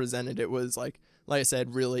that they presented it was like I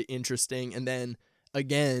said, really interesting. And then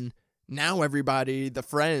again, now everybody, the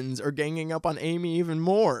friends, are ganging up on Amy even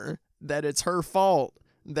more, that it's her fault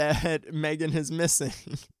that Megan is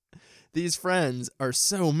missing. These friends are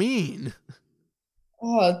so mean.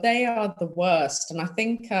 Oh, they are the worst. And I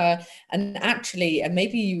think, and actually, and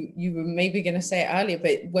maybe you were maybe going to say it earlier,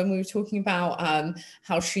 but when we were talking about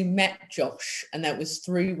how she met Josh, and that was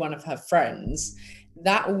through one of her friends,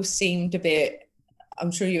 that all seemed a bit, I'm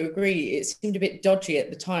sure you agree, it seemed a bit dodgy at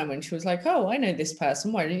the time when she was like, oh, I know this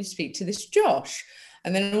person, why don't you speak to this Josh?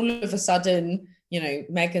 And then all of a sudden,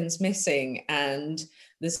 Megan's missing, and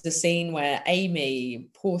there's the scene where Amy,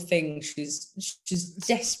 poor thing, she's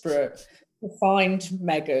desperate to find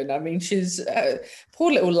Megan. I mean, she's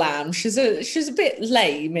poor little lamb. She's a bit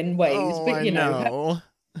lame in ways, but I know.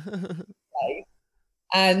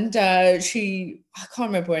 And I can't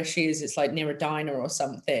remember where she is. It's like near a diner or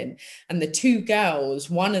something. And the two girls,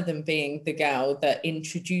 one of them being the girl that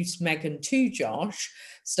introduced Megan to Josh,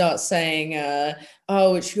 starts saying,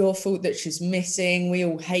 oh, it's your fault that she's missing. We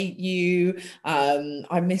all hate you.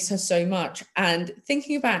 I miss her so much. And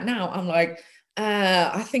thinking about it now, I'm like,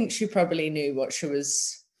 I think she probably knew what she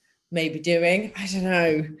was maybe doing. I don't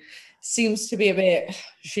know. Seems to be a bit,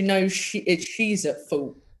 she knows she's at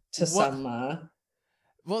fault to some...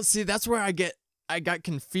 Well, see, that's where I got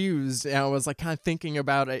confused, and I was like kind of thinking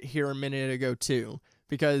about it here a minute ago too,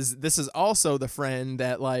 because this is also the friend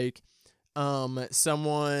that like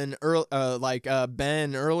someone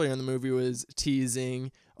Ben earlier in the movie was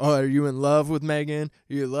teasing, oh, are you in love with Megan?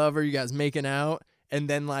 Are you in love? Are you guys making out? And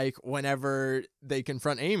then like whenever they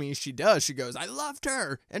confront Amy, she goes, I loved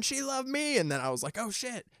her and she loved me. And then I was like, oh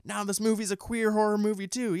shit, now this movie's a queer horror movie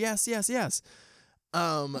too. Yes.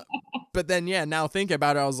 But then, yeah, now thinking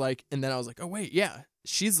about it, I was like, oh wait, yeah,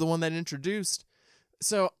 she's the one that introduced.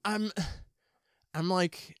 So I'm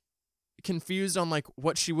like confused on like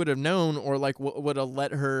what she would have known, or like what would have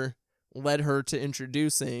led her to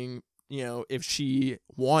introducing, if she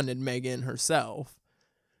wanted Megan herself.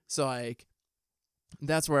 So like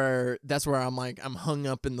that's where I'm like I'm hung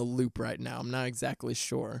up in the loop right now. I'm not exactly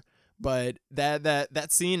sure. But that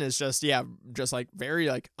scene is just just like very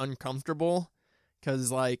like uncomfortable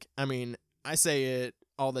cuz like I mean, I say it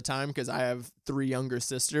all the time cuz I have 3 younger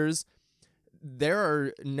sisters.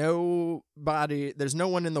 There's no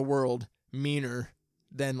one in the world meaner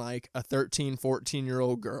than like a 13,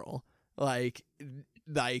 14-year-old girl. Like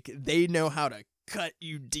they know how to cut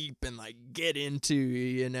you deep and like get into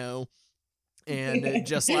you, you know. And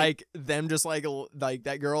just like them just like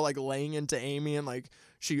that girl like laying into Amy and like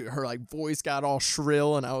her like voice got all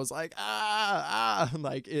shrill and I was like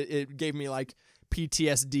like it gave me like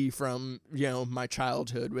PTSD from, you know, my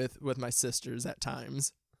childhood with my sisters at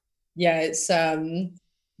times. Yeah, it's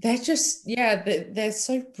they're just they're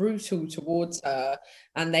so brutal towards her,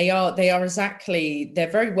 and they are exactly, they're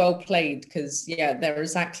very well played because they're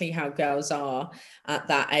exactly how girls are at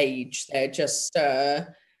that age. They're just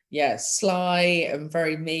sly and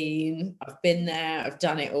very mean. I've been there, I've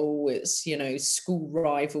done it all. It's, you know, school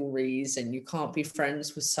rivalries and you can't be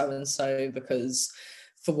friends with so and so because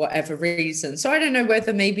for whatever reason. So I don't know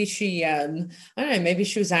whether maybe she I don't know, maybe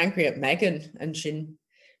she was angry at Megan and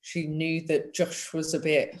she knew that Josh was a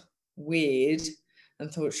bit weird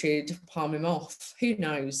and thought she'd palm him off. Who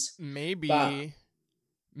knows? But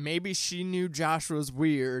Maybe she knew Josh was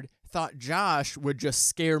weird, thought Josh would just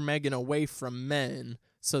scare Megan away from men,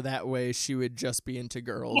 so that way she would just be into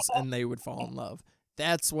girls and they would fall in love.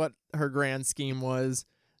 That's what her grand scheme was.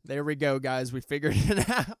 There we go, guys. We figured it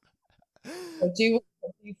out. do what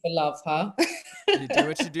you do for love, huh? You do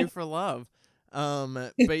what you do for love.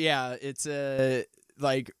 But yeah, it's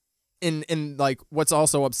like in like what's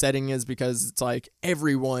also upsetting is because it's like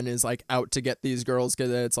everyone is like out to get these girls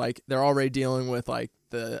because it's like they're already dealing with like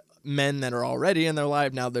the men that are already in their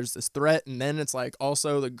life. Now there's this threat, and then it's like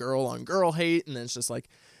also the girl on girl hate, and it's just like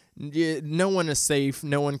no one is safe,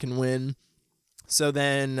 no one can win. So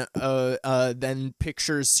then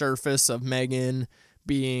pictures surface of Megan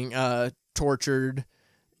being tortured,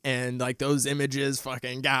 and like those images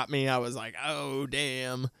fucking got me. I was like, oh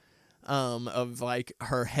damn. Of like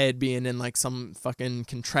her head being in like some fucking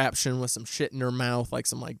contraption with some shit in her mouth, like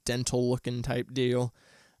some like dental looking type deal.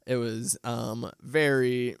 It was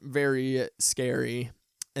very, very scary.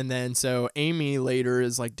 And then so Amy later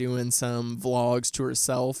is like doing some vlogs to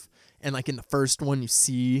herself, and like in the first one you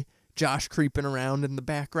see Josh creeping around in the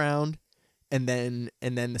background, and then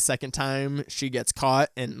the second time she gets caught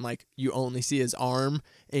and like you only see his arm,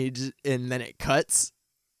 and then it cuts,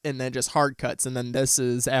 and then just hard cuts, and then this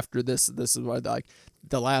is after this is what like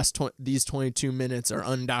the last these 22 minutes are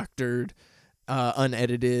undoctored,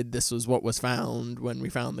 unedited. This was what was found when we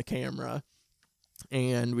found the camera,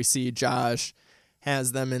 and we see Josh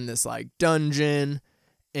has them in this like dungeon,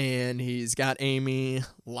 and he's got Amy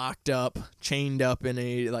locked up, chained up in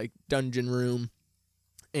a like dungeon room,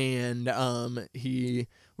 and we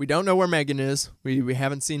don't know where Megan is. We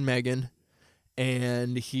haven't seen Megan.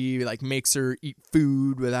 And he like makes her eat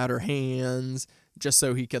food without her hands just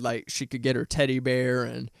so she could get her teddy bear.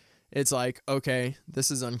 And it's like, okay, this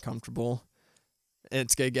is uncomfortable.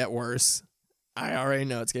 It's gonna get worse. I already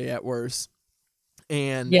know it's gonna get worse.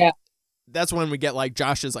 And that's when we get like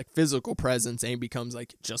Josh's like physical presence, and he becomes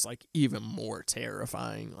like just like even more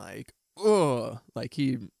terrifying. Like, oh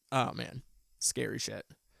man, scary shit.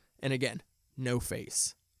 And again, no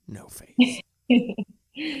face.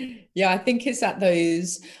 I think it's at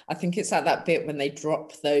that bit when they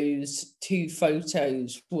drop those 2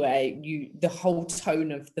 photos where the whole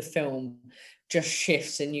tone of the film just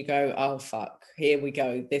shifts and you go, oh fuck, here we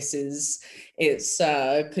go. It's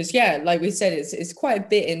because like we said, it's quite a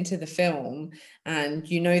bit into the film, and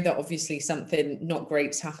you know that obviously something not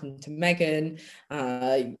great's happened to Megan.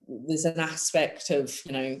 There's an aspect of,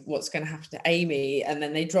 you know, what's going to happen to Amy, and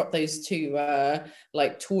then they drop those 2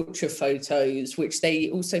 like torture photos, which they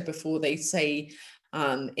also, before they say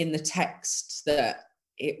in the text that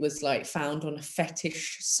it was like found on a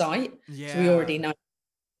fetish site. So we already know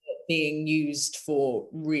being used for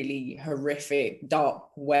really horrific dark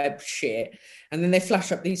web shit, and then they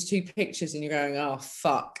flash up these 2 pictures and you're going, oh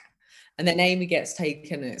fuck. And then Amy gets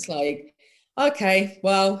taken, and it's like, okay,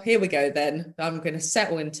 well, here we go then. I'm going to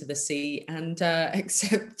settle into the sea and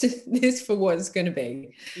accept this for what it's going to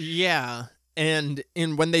be. Yeah. And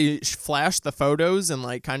when they flash the photos, and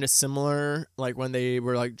like kind of similar, like when they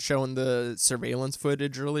were like showing the surveillance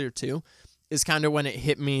footage earlier too, is kind of when it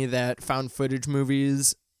hit me that found footage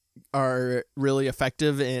movies are really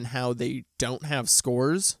effective in how they don't have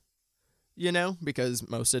scores, you know, because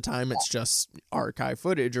most of the time it's just archive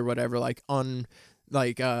footage or whatever, like on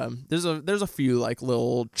like there's a few like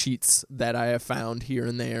little cheats that I have found here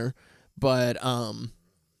and there, but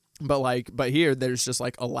here there's just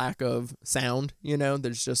like a lack of sound,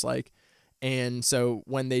 there's just like, and so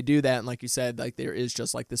when they do that, and like you said, like there is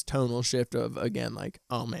just like this tonal shift of, again, like,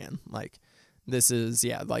 oh man, like this is,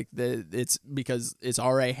 like it's because it's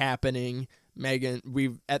already happening. Megan,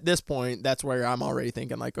 at this point, that's where I'm already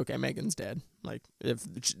thinking like, okay, Megan's dead. Like if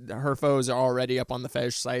her foes are already up on the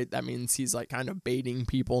fetish site, that means he's like kind of baiting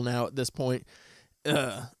people now at this point.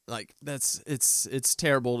 Like it's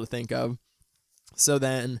terrible to think of. So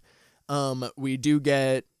then, we do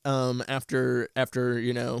get, after,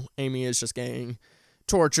 Amy is just getting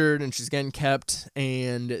tortured and she's getting kept.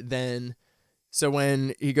 And then, so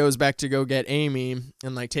when he goes back to go get Amy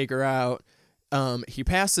and like take her out, he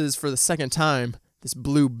passes for the second time this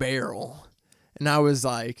blue barrel. And I was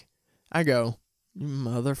like, you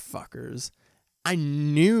motherfuckers. I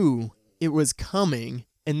knew it was coming.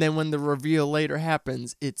 And then when the reveal later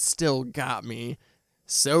happens, it still got me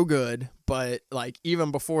so good. But like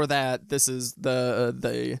even before that, this is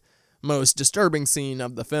the most disturbing scene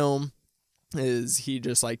of the film, is he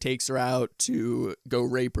just like takes her out to go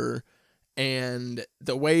rape her. And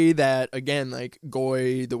the way that, again, like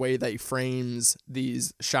Goy, the way that he frames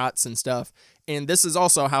these shots and stuff. And this is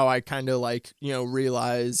also how I kind of like,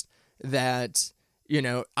 realized that,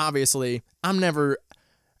 obviously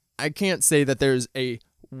I can't say that there's a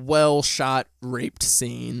well shot raped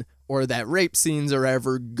scene or that rape scenes are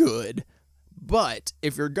ever good. But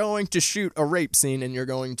if you're going to shoot a rape scene and you're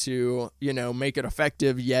going to, make it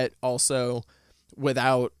effective, yet also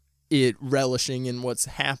without it relishing in what's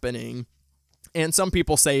happening. And some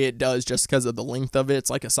people say it does just because of the length of it. It's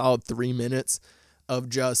like a solid 3 minutes of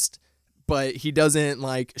just, but he doesn't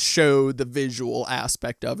like show the visual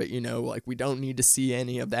aspect of it, like we don't need to see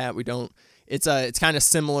any of that. It's kind of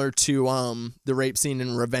similar to the rape scene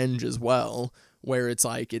in Revenge as well, where it's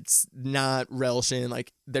like it's not relishing,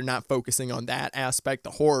 like they're not focusing on that aspect.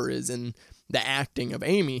 The horror is in the acting of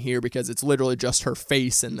Amy here, because it's literally just her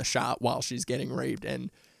face in the shot while she's getting raped. And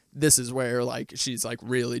this is where like she's like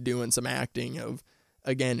really doing some acting of,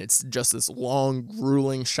 again, it's just this long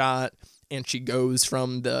grueling shot, and she goes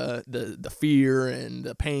from the fear and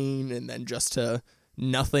the pain and then just to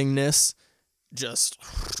nothingness, just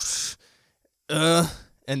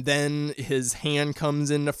and then his hand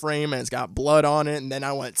comes into frame and it's got blood on it, and then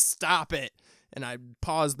I went, stop it, and I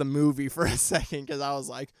paused the movie for a second because I was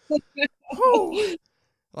like, whew.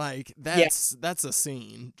 Like that's a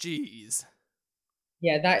scene. Jeez.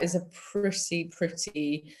 Yeah, that is a pretty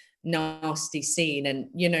nasty scene. And,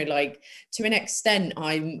 like to an extent,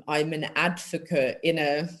 I'm an advocate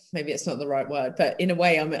maybe it's not the right word, but in a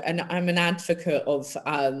way I'm an advocate of,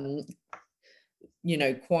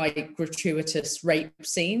 quite gratuitous rape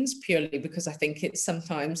scenes, purely because I think it's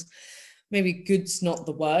sometimes, maybe good's not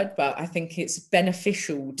the word, but I think it's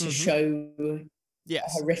beneficial to show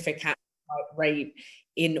horrific act like rape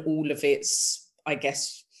in all of its, I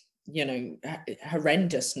guess,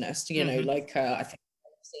 horrendousness, like I think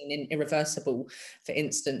scene in Irreversible, for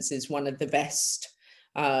instance, is one of the best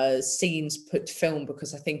scenes put to film,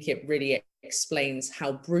 because I think it really explains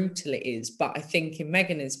how brutal it is. But I think in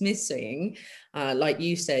Megan is Missing, like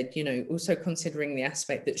you said, also considering the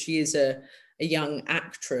aspect that she is a young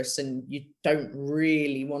actress, and you don't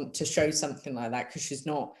really want to show something like that because she's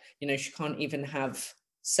not, she can't even have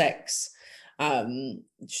sex.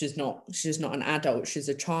 She's not an adult, she's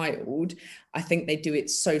a child. I think they do it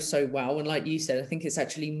so well, and like you said, I think it's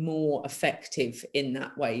actually more effective in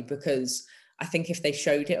that way, because I think if they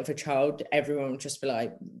showed it of a child, everyone would just be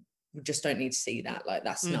like, we just don't need to see that, like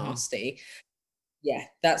that's nasty. Yeah,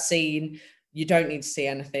 that scene, you don't need to see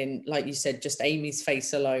anything. Like you said, just Amy's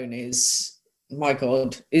face alone is, my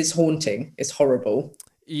God, is haunting. It's horrible.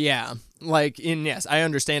 Yeah, like yes, I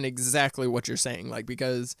understand exactly what you're saying, like,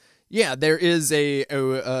 because there is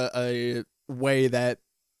a way that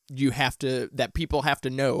people have to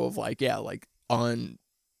know of, like, like on,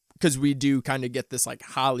 because we do kind of get this like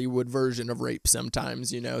Hollywood version of rape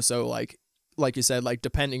sometimes, so like you said, like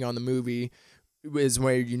depending on the movie is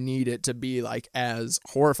where you need it to be like as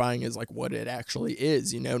horrifying as like what it actually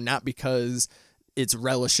is, not because it's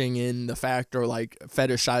relishing in the fact or like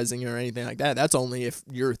fetishizing or anything like that. That's only if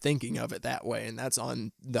you're thinking of it that way, and that's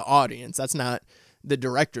on the audience. That's not the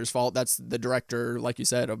director's fault. That's the director, like you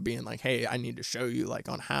said, of being like, hey, I need to show you like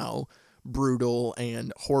on how brutal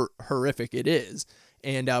and horrific it is.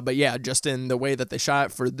 And but yeah, just in the way that they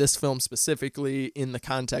shot for this film specifically, in the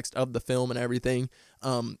context of the film and everything,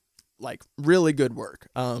 like really good work.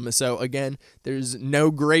 So again, there's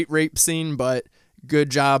no great rape scene, but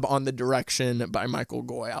good job on the direction by Michael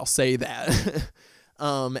Goy, I'll say that.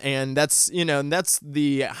 And that's, and that's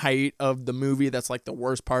the height of the movie. That's like the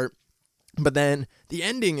worst part. But then the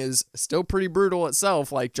ending is still pretty brutal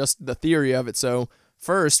itself, like just the theory of it. So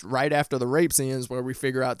first, right after the rape scenes where we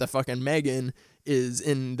figure out that fucking Megan is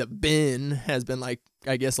in the bin, has been like,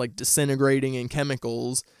 I guess, like disintegrating in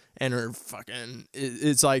chemicals, and her fucking,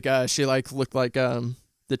 it's like, she like looked like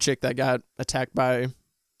the chick that got attacked by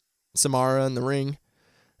Samara in the ring.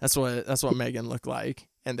 That's what Megan looked like.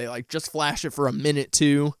 And they like just flash it for a minute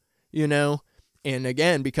too, and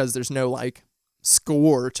again, because there's no like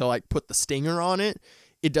score to like put the stinger on it,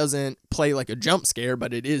 it doesn't play like a jump scare,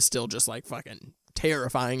 but it is still just like fucking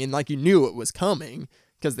terrifying, and like you knew it was coming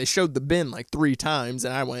because they showed the bin like 3 times,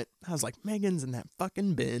 and I was like, Megan's in that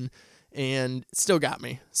fucking bin, and it still got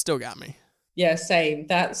me. Yeah, same.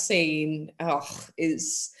 That scene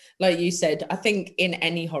is, like you said, I think in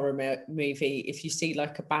any horror movie, if you see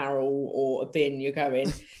like a barrel or a bin, you're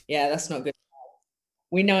going, yeah, that's not good.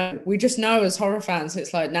 We just know as horror fans,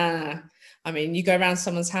 it's like, nah. I mean, you go around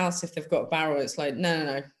someone's house, if they've got a barrel, it's like,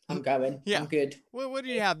 no, I'm going. Yeah. I'm good. Well, what do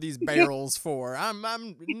you have these barrels for? I'm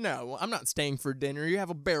not staying for dinner. You have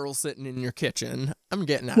a barrel sitting in your kitchen. I'm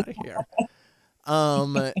getting out of here.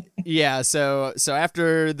 Yeah. So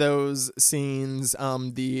after those scenes,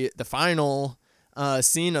 the final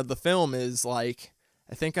scene of the film is like,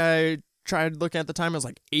 I think I tried looking at the time. It was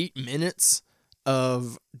like 8 minutes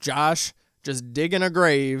of Josh just digging a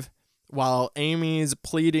grave while Amy's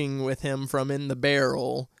pleading with him from in the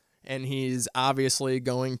barrel, and he's obviously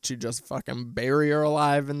going to just fucking bury her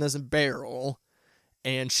alive in this barrel,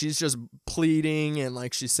 and she's just pleading, and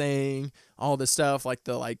like she's saying all this stuff, like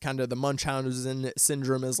the like kind of the Munchausen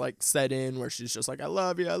syndrome is like set in, where she's just like, I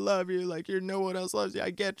love you, like no one else loves you, I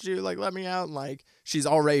get you, like let me out, and like she's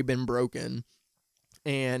already been broken,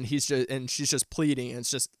 and she's just pleading, and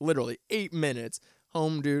it's just literally 8 minutes.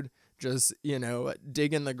 Home dude just,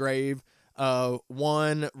 digging the grave.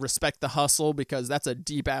 One, respect the hustle, because that's a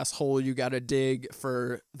deep ass hole you gotta dig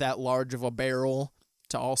for that large of a barrel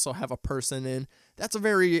to also have a person in. That's a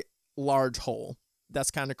very large hole. That's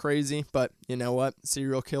kind of crazy, but you know what?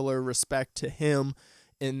 Serial killer, respect to him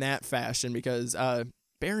in that fashion, because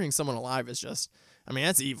burying someone alive is just, I mean,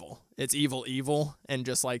 that's evil. It's evil, and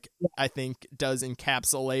just like, I think does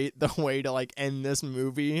encapsulate the way to like end this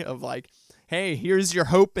movie of like, hey, here's your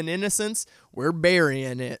hope and innocence. We're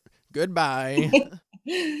burying it. Goodbye.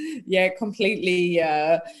 Yeah, completely.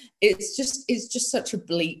 It's just such a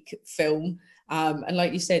bleak film. And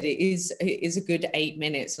like you said, it is a good 8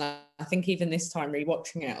 minutes. And I think even this time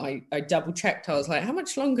rewatching it, I double checked. I was like, how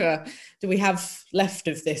much longer do we have left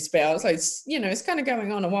of this bit? I was like, it's kind of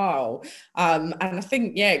going on a while. And I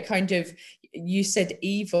think, yeah, it kind of, you said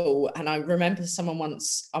evil, and I remember someone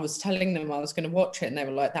once, I was telling them I was going to watch it, and they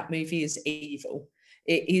were like, that movie is evil.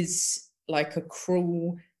 It is like a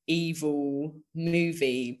cruel, evil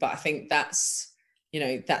movie, but I think that's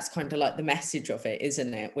kind of like the message of it,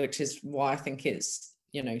 isn't it? Which is why I think it's,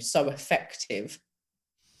 so effective.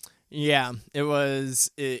 Yeah, it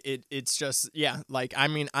was, it's just, yeah, like, I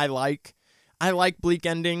mean, I like bleak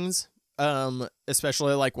endings,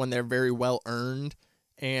 especially like when they're very well earned.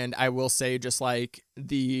 And I will say, just like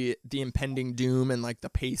the impending doom and like the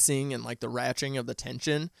pacing and like the ratcheting of the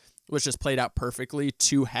tension, which just played out perfectly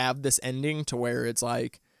to have this ending to where it's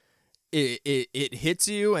like it hits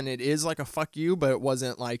you, and it is like a fuck you, but it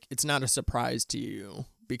wasn't like, it's not a surprise to you,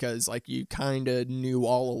 because like you kind of knew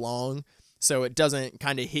all along. So it doesn't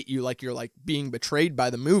kind of hit you like you're like being betrayed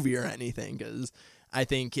by the movie or anything, because I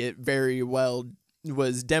think it very well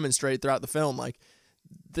was demonstrated throughout the film, like,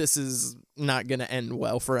 this is not going to end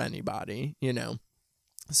well for anybody,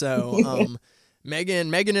 So,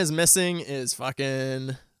 Megan is missing is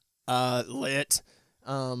fucking lit.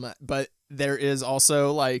 But there is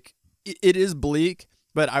also like, it is bleak,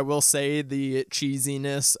 but I will say the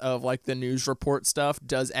cheesiness of like the news report stuff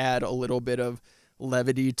does add a little bit of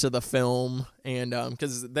levity to the film, and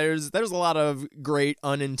because there's a lot of great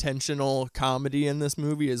unintentional comedy in this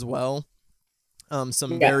movie as well.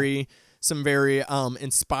 Some very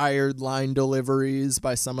inspired line deliveries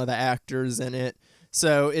by some of the actors in it.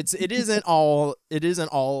 So it isn't all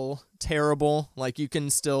terrible. Like, you can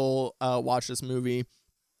still watch this movie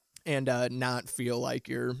and not feel like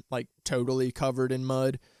you're like totally covered in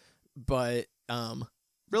mud. But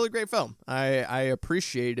really great film. I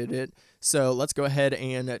appreciated it. So let's go ahead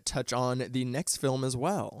and touch on the next film as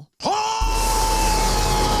well.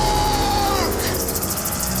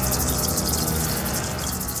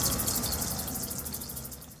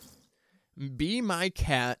 Be My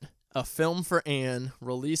Cat, a film for Anne,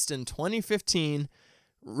 released in 2015,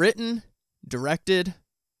 written, directed,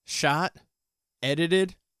 shot,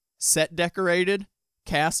 edited, set decorated,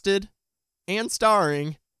 casted and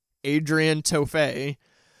starring Adrian Tofay.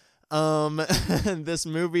 This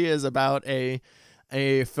movie is about a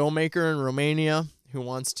filmmaker in Romania who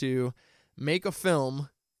wants to make a film.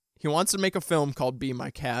 He wants to make a film called Be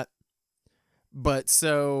My Cat. But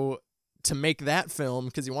so to make that film,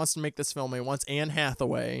 because he wants to make this film, he wants Anne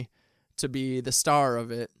Hathaway to be the star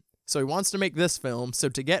of it. So he wants to make this film. So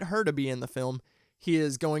to get her to be in the film, he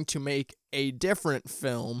is going to make a different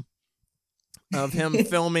film of him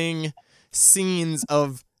filming scenes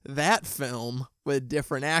of that film with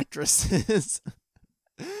different actresses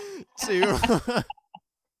to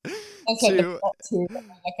That's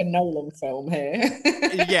like a Nolan film here.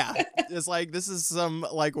 yeah, it's like this is some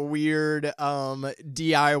like weird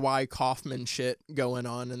DIY Kaufman shit going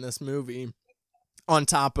on in this movie. On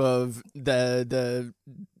top of the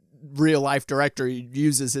real life director, he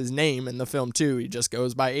uses his name in the film too. He just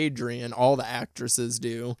goes by Adrian. All the actresses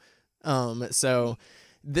do. So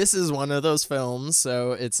this is one of those films.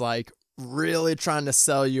 So it's like really trying to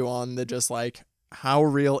sell you on the just like, how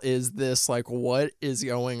real is this? Like, what is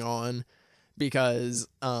going on? Because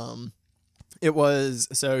it was,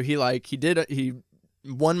 so he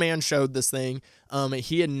one man showed this thing.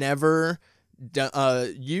 He had never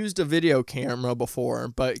used a video camera before,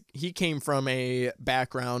 but he came from a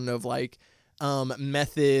background of like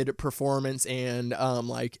method performance and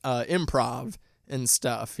improv and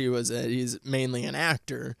stuff. He's mainly an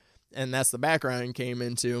actor, and that's the background he came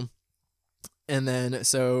into. And then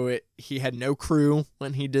so he had no crew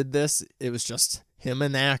when he did this. It was just him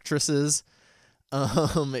and the actresses.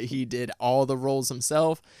 He did all the roles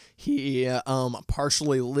himself. He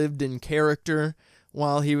partially lived in character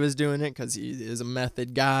while he was doing it because he is a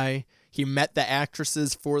method guy. He met the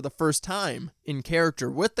actresses for the first time in character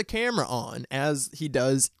with the camera on, as he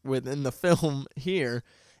does within the film here.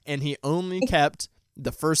 And he only kept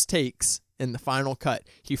the first takes in the final cut.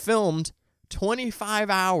 He filmed 25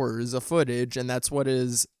 hours of footage, and that's what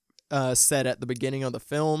is said at the beginning of the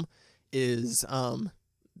film. Is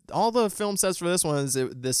all the film says for this one is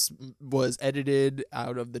this was edited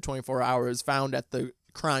out of the 24 hours found at the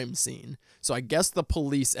crime scene. So I guess the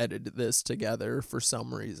police edited this together for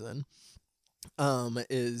some reason.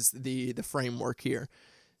 Is the framework here.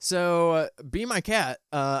 So Be My Cat,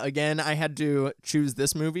 again, I had to choose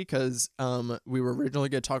this movie because we were originally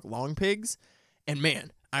going to talk Long Pigs, and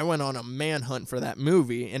man, I went on a manhunt for that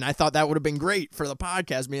movie, and I thought that would have been great for the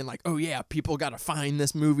podcast, being like, oh yeah, people got to find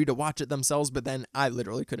this movie to watch it themselves, but then I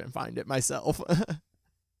literally couldn't find it myself.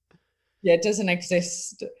 Yeah, it doesn't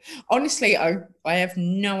exist. Honestly, I have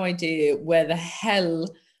no idea where the hell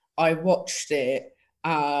I watched it.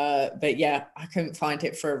 But yeah, I couldn't find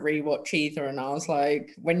it for a rewatch either. And I was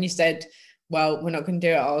like, when you said, well, we're not going to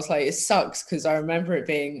do it, I was like, it sucks because I remember it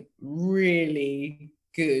being really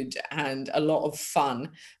good and a lot of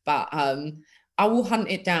fun. But I will hunt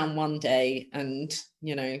it down one day, and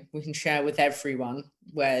we can share with everyone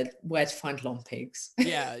where to find Long Pigs.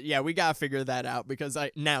 yeah, we gotta figure that out because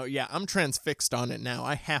I'm transfixed on it now.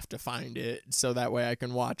 I have to find it so that way I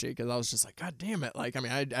can watch it, because I was just like, God damn it! Like, I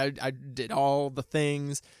mean, I did all the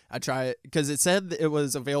things. I tried because it said it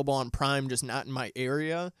was available on Prime, just not in my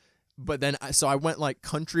area. But then I went like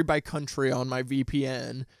country by country on my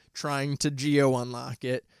VPN trying to geo unlock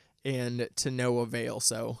it, and to no avail.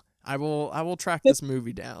 So I will track this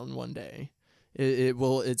movie down one day.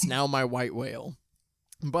 It's now my white whale.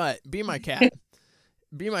 But Be My Cat.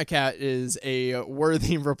 Be My Cat is a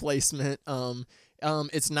worthy replacement.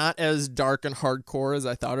 It's not as dark and hardcore as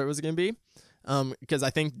I thought it was going to be. Because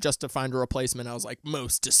I think just to find a replacement, I was like,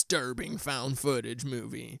 most disturbing found footage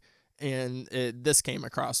movie. And this came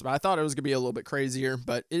across. But I thought it was going to be a little bit crazier,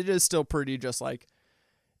 but it is still pretty just like,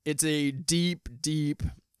 it's a deep,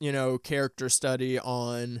 character study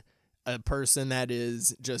on a person that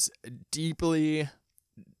is just deeply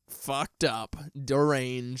fucked up,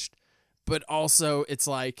 deranged, but also it's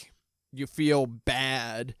like you feel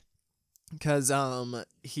bad because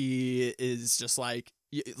he is just like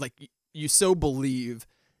you so believe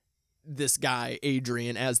this guy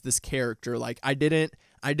Adrian as this character. Like I didn't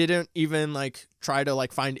even like try to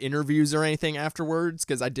like find interviews or anything afterwards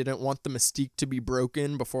because I didn't want the mystique to be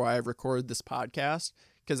broken before I record this podcast,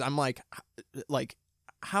 because I'm like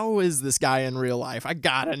how is this guy in real life? I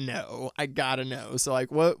gotta know. So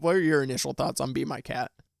like, what are your initial thoughts on Be My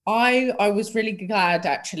Cat? I was really glad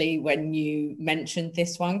actually when you mentioned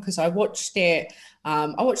this one, because I watched it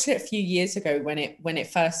a few years ago when it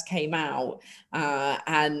first came out,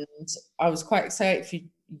 and I was quite excited for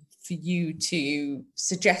you to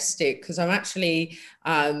suggest it, because I'm actually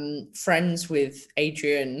friends with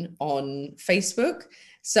Adrian on Facebook,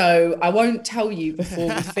 so I won't tell you before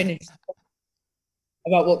we finish.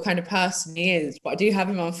 about what kind of person he is, but I do have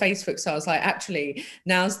him on Facebook. So I was like, actually,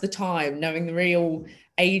 now's the time, knowing the real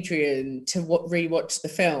Adrian, to rewatch the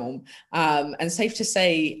film. And safe to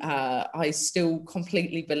say, I still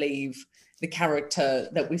completely believe the character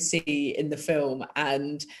that we see in the film.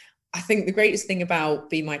 And I think the greatest thing about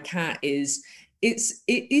Be My Cat is it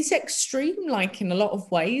is extreme, like in a lot of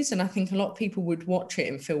ways, and I think a lot of people would watch it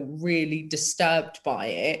and feel really disturbed by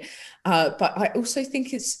it. But I also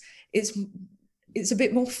think it's a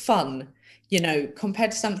bit more fun, compared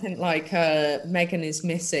to something like Megan is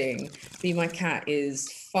Missing. Be My Cat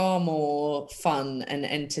is far more fun and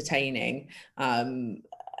entertaining, and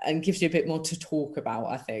gives you a bit more to talk about,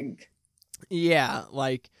 I think. Yeah,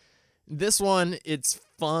 like this one, it's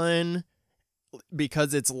fun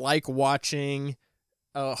because it's like watching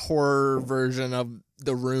a horror version of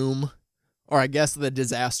The Room, or I guess The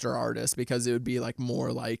Disaster Artist, because it would be like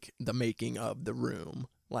more like the making of The Room.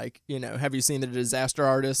 Like, have you seen The Disaster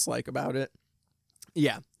Artist, like, about it?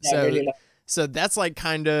 Yeah. So that's like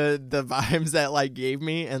kind of the vibes that like gave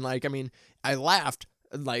me. And like, I mean, I laughed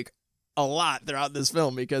like a lot throughout this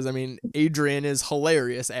film because, I mean, Adrian is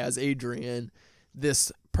hilarious as Adrian,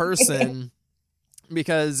 this person,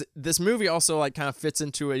 because this movie also like kind of fits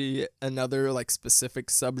into another like specific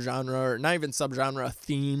subgenre, or not even subgenre, a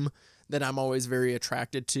theme that I'm always very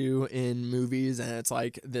attracted to in movies. And it's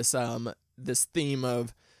like this theme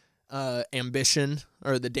of ambition,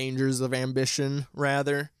 or the dangers of ambition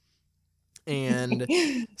rather. And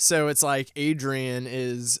so it's like Adrian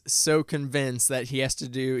is so convinced that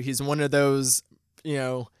he's one of those,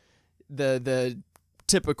 the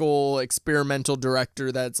typical experimental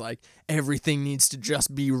director that's like, everything needs to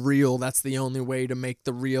just be real. That's the only way to make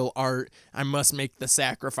the real art. I must make the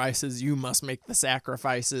sacrifices. You must make the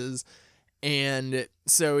sacrifices. And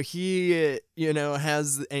so he,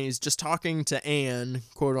 and he's just talking to Anne,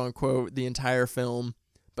 quote unquote, the entire film.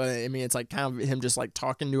 But I mean, it's like kind of him just like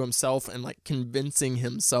talking to himself and like convincing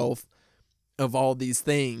himself of all these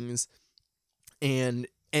things. And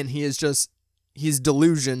he's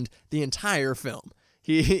delusioned the entire film.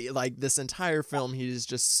 He like this entire film, he's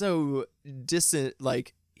just so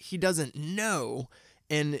like he doesn't know.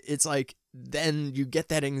 And it's like, then you get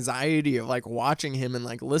that anxiety of like watching him and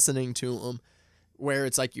like listening to him, where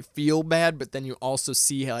it's like you feel bad, but then you also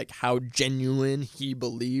see like how genuine he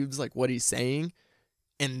believes like what he's saying.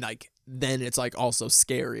 And like, then it's like also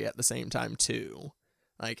scary at the same time too.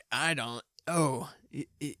 Like,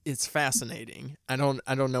 it's fascinating. I don't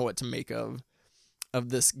know what to make of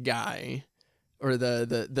this guy or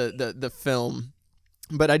the film.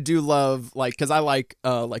 But I do love, like, because I like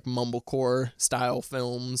mumblecore style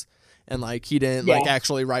films, and like he didn't like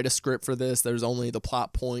actually write a script for this. There's only the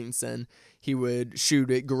plot points, and he would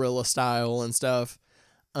shoot it guerrilla style and stuff.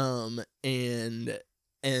 And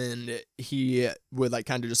he would like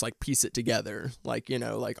kind of just like piece it together, like,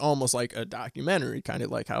 like almost like a documentary, kind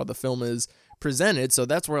of like how the film is presented. So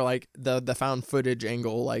that's where like the found footage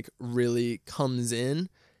angle like really comes in.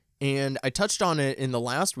 And I touched on it in the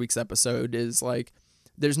last week's episode, is like,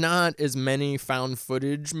 there's not as many found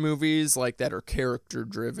footage movies like that are character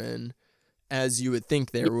driven as you would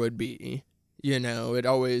think there would be. It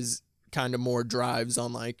always kind of more drives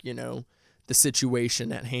on like, the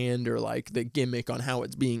situation at hand, or like the gimmick on how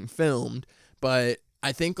it's being filmed. But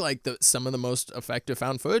I think like some of the most effective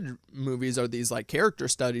found footage movies are these like character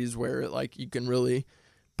studies, where like you can really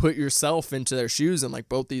put yourself into their shoes, and like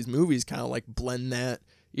both these movies kind of like blend that,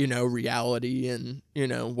 reality and,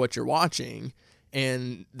 what you're watching.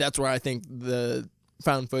 And that's where I think the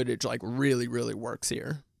found footage like really, really works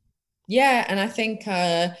here. Yeah, and I think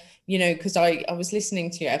because I was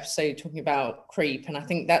listening to your episode talking about Creep, and I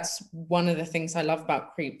think that's one of the things I love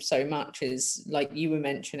about Creep so much, is like you were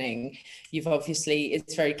mentioning,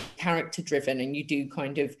 it's very character driven, and you do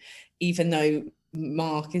kind of, even though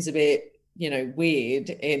Mark is a bit weird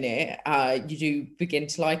in it, you do begin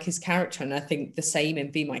to like his character. And I think the same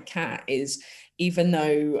in Be My Cat is, even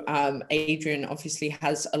though Adrian obviously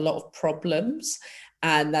has a lot of problems,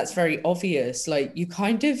 and that's very obvious, like you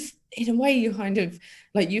kind of, in a way, you kind of,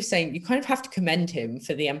 like you're saying, you kind of have to commend him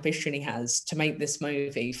for the ambition he has to make this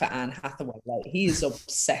movie for Anne Hathaway. Like, he is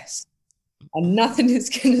obsessed, and nothing is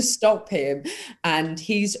going to stop him. And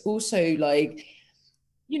he's also like,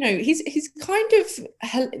 he's kind of,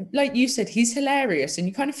 like you said, he's hilarious, and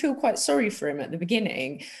you kind of feel quite sorry for him at the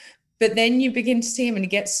beginning. But then you begin to see him, and he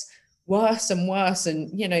gets worse and worse.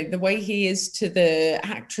 And the way he is to the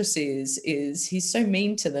actresses is he's so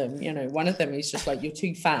mean to them. One of them is just like, you're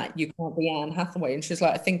too fat, you can't be Anne Hathaway, and she's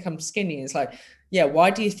like, I think I'm skinny. It's like, yeah, why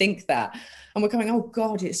do you think that? And we're going, oh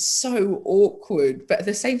God, it's so awkward. But at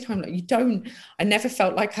the same time, like, I never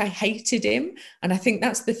felt like I hated him. And I think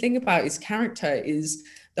that's the thing about his character, is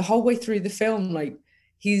the whole way through the film, like,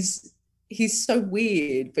 he's so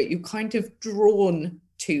weird, but you're kind of drawn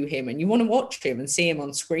to him and you want to watch him and see him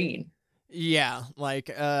on screen. Yeah, like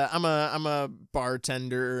I'm a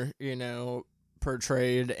bartender,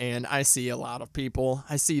 portrayed, and I see a lot of people.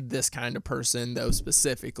 I see this kind of person, though,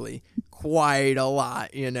 specifically quite a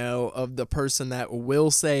lot, of the person that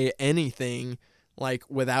will say anything like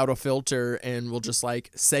without a filter and will just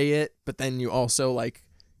like say it, but then you also like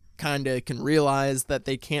kind of can realize that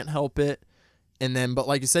they can't help it. And then, but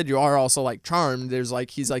like you said, you are also like charmed. There's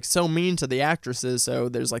like, he's like so mean to the actresses. So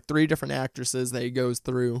there's like 3 different actresses that he goes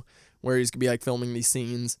through where he's gonna be like filming these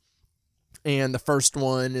scenes. And the first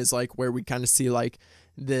one is like where we kind of see like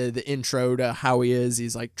the intro to how he is.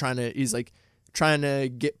 He's like trying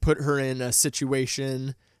to put her in a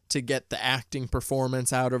situation to get the acting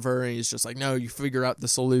performance out of her. And he's just like, no, you figure out the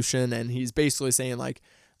solution. And he's basically saying like,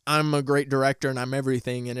 I'm a great director and I'm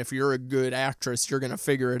everything. And if you're a good actress, you're going to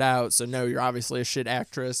figure it out. So no, you're obviously a shit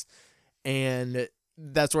actress. And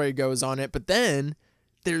that's where he goes on it. But then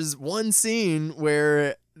there's one scene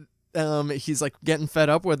where he's like getting fed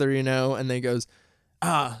up with her, and then he goes,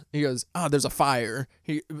 there's a fire.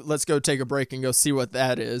 Let's go take a break and go see what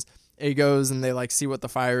that is. And he goes and they like see what the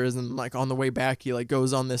fire is. And like on the way back, he like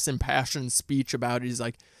goes on this impassioned speech about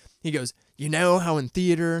it. He goes, how in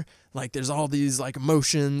theater, like there's all these like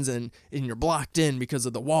emotions and you're blocked in because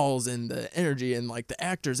of the walls and the energy, and like the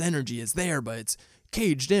actor's energy is there, but it's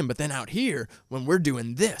caged in. But then out here, when we're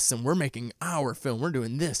doing this and we're making our film, we're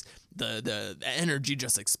doing this, the energy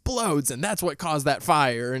just explodes, and that's what caused that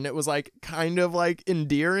fire. And it was like kind of like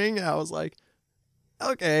endearing. I was like,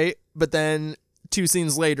 okay. But then 2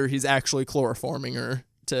 scenes later, he's actually chloroforming her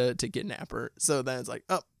to kidnap her. So then it's like,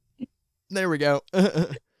 oh, there we go.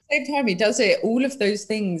 Same time, he does it, all of those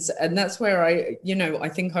things. And that's where I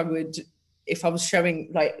think I would, if I was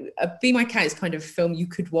showing, like, Be My Cat is kind of a film you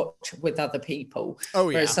could watch with other people. Oh,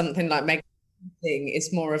 yeah. Whereas something like Meg thing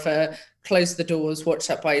is more of a close the doors, watch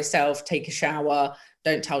that by yourself, take a shower,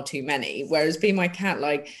 don't tell too many. Whereas Be My Cat,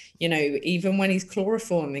 like, even when he's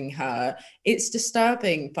chloroforming her, it's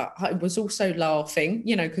disturbing, but I was also laughing,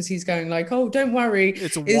 because he's going like, oh, don't worry.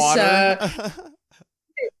 It's water.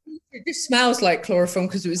 It just smells like chloroform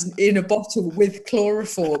because it was in a bottle with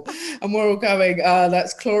chloroform. And we're all going,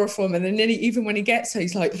 that's chloroform. And then even when he gets her,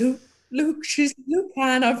 he's like, look,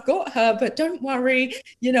 Anne, I've got her, but don't worry,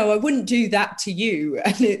 I wouldn't do that to you.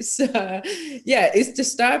 And it's, it's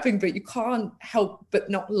disturbing, but you can't help but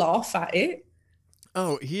not laugh at it.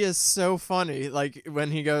 Oh, he is so funny. Like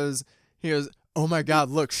when he goes, oh my God,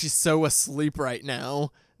 look, she's so asleep right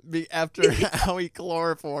now. After how he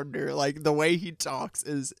chloroformed her, like the way he talks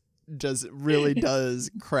is just really does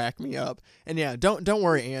crack me up. And yeah, don't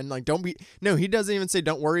worry, Anne. Like he doesn't even say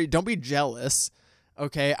don't worry, don't be jealous.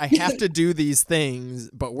 Okay, I have to do these things,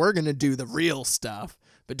 but we're gonna do the real stuff.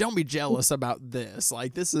 But don't be jealous about this.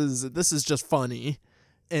 Like this is just funny.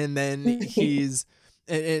 And then he's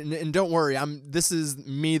and don't worry, this is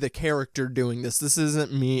me, the character, doing this. This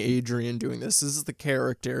isn't me, Adrian, doing this. This is the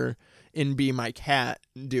character in Be My Cat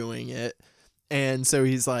doing it. And so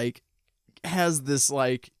he's like has this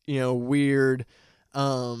like, weird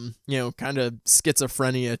kind of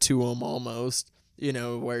schizophrenia to him almost,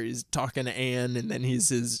 where he's talking to Anne and then he's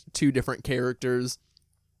his 2 different characters.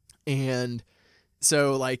 And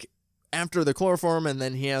so like after the chloroform, and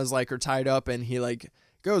then he has like her tied up, and he like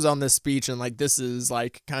goes on this speech, and like this is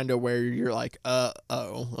like kind of where you're like,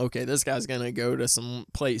 okay, this guy's gonna go to some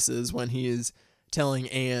places when he is telling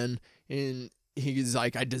Anne, and he's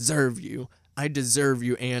like, I deserve you,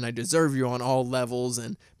 Anne. I deserve you on all levels.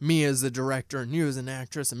 And me as the director, and you as an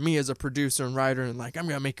actress, and me as a producer and writer, and like, I'm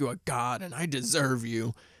going to make you a god, and I deserve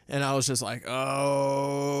you. And I was just like,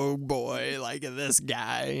 oh boy, like this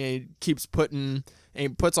guy. And he keeps he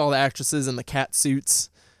puts all the actresses in the cat suits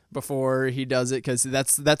before he does it, because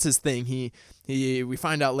that's his thing. We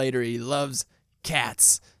find out later he loves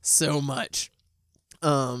cats so much.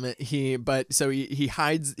 He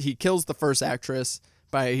hides, he kills the first actress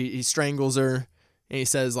he strangles her, and he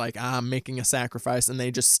says like, I'm making a sacrifice, and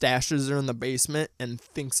they just stashes her in the basement and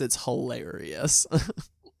thinks it's hilarious.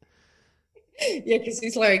 Yeah, because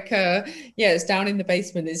he's like, yeah, it's down in the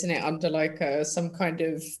basement, isn't it? Under like some kind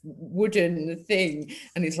of wooden thing.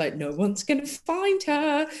 And he's like, no one's gonna find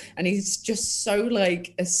her. And he's just so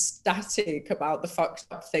like ecstatic about the fucked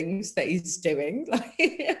up things that he's doing.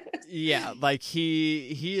 Like, Yeah, like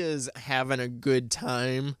he is having a good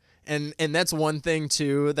time. And that's one thing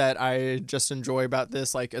too that I just enjoy about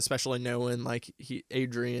this, like especially knowing like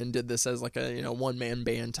Adrian did this as like a, you know, one man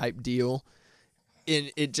band type deal.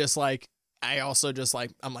 And it just like I also just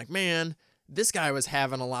like I'm like, man, this guy was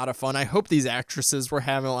having a lot of fun. I hope these actresses were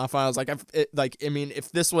having a lot of fun. I was like, I mean, if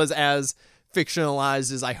this was as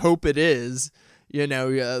fictionalized as I hope it is, you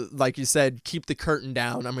know, like you said, keep the curtain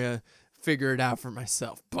down. I'm gonna figure it out for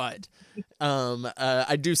myself. But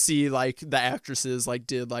I do see like the actresses like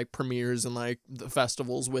did like premieres and like the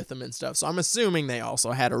festivals with them and stuff. So I'm assuming they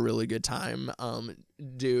also had a really good time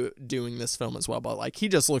doing this film as well. But like he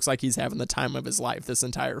just looks like he's having the time of his life this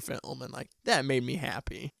entire film, and like that made me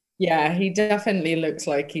happy. yeah, he definitely looks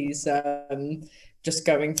like he's just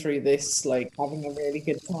going through this, like having a really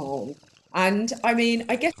good time. And I mean,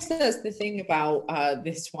 I guess that's the thing about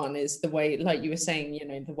this one is the way, like you were saying, you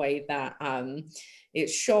know, the way that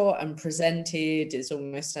it's shot and presented is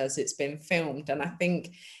almost as it's been filmed. And I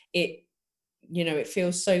think it, you know, it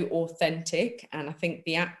feels so authentic. And I think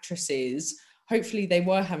the actresses, hopefully they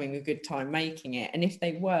were having a good time making it. And if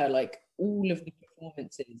they were, like all of the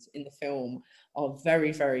performances in the film are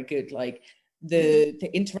very, very good. Like the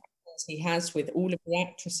interactions he has with all of the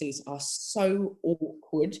actresses are so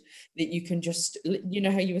awkward that you can just, you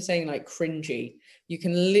know how you were saying like cringy, you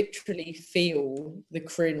can literally feel the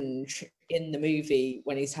cringe in the movie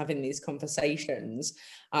when he's having these conversations.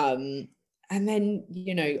 And then,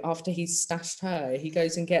 you know, after he's stashed her, he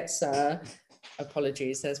goes and gets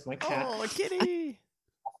apologies, there's my cat. Oh, kitty.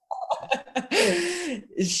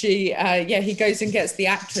 Yeah, he goes and gets the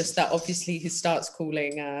actress that obviously he starts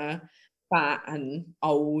calling fat and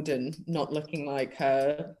old and not looking like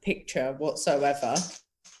her picture whatsoever.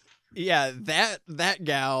 Yeah, that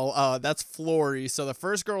gal, that's Flory. So the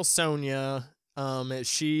first girl, Sonia,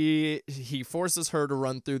 he forces her to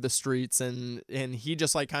run through the streets, and he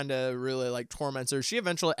just like kind of really like torments her. She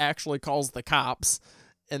eventually actually calls the cops,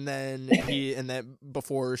 and then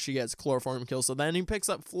before she gets chloroform killed. So then he picks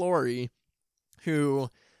up Flory, who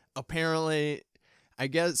apparently, I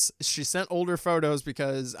guess she sent older photos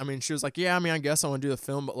because, I mean, she was like, yeah, I mean, I guess I want to do the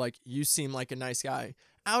film, but like, you seem like a nice guy.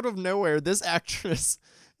 Out of nowhere, this actress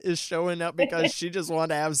is showing up because she just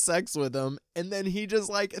wanted to have sex with him. And then he just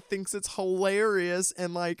like thinks it's hilarious.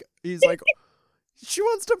 And like, he's like, she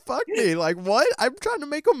wants to fuck me. Like, what? I'm trying to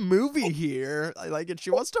make a movie here. Like, and she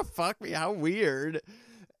wants to fuck me. How weird.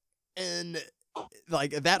 And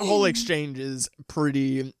like that whole exchange is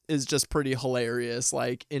just pretty hilarious,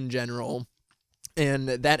 like in general. And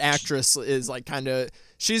that actress is like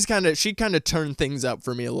she kind of turned things up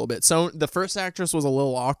for me a little bit. So the first actress was a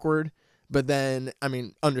little awkward, but then, I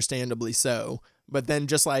mean, understandably so. But then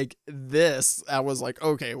just like this, I was like,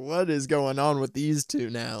 okay, what is going on with these two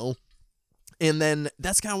now? And then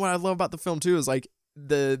that's kind of what I love about the film too, is like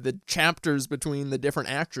the chapters between the different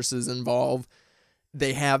actresses involved.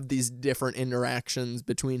 They have these different interactions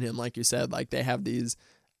between him, like you said, like they have these,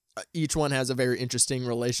 each one has a very interesting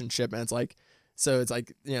relationship, and it's like, so it's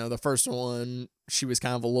like, you know, the first one, she was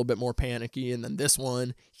kind of a little bit more panicky, and then this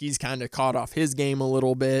one, he's kind of caught off his game a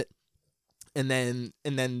little bit, and then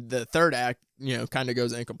the third act, you know, kind of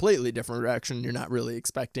goes in a completely different direction you're not really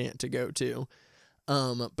expecting it to go to.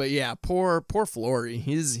 But yeah, poor Flory,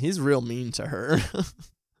 he's real mean to her.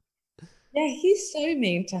 Yeah, he's so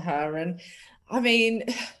mean to her. And I mean,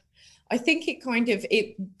 I think it kind of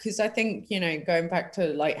it because I think, you know, going back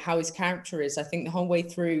to like how his character is, I think the whole way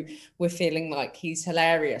through we're feeling like he's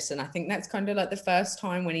hilarious. And I think that's kind of like the first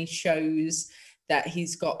time when he shows that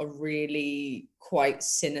he's got a really quite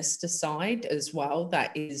sinister side as well,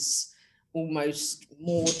 that is almost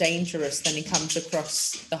more dangerous than he comes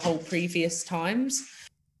across the whole previous times.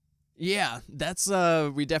 Yeah, that's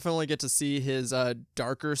we definitely get to see his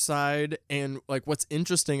darker side, and like what's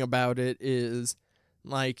interesting about it is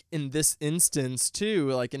like in this instance too,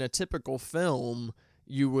 like in a typical film,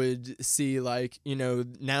 you would see like, you know,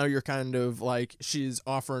 now you're kind of like she's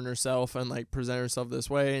offering herself and like present herself this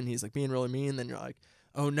way, and he's like being really mean, then you're like,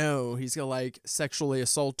 oh no, he's gonna like sexually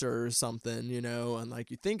assault her or something, you know, and like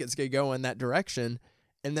you think it's gonna go in that direction.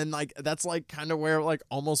 And then like that's like kind of where it like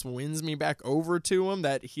almost wins me back over to him,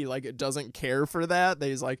 that he like doesn't care for that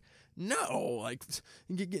he's like, no, like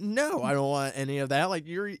no, I don't want any of that, like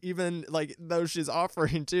you're even like, though she's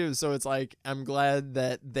offering too. So it's like I'm glad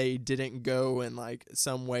that they didn't go in like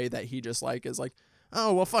some way that he just like is like,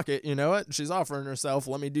 oh, well, fuck it, you know what? She's offering herself.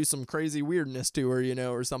 Let me do some crazy weirdness to her, you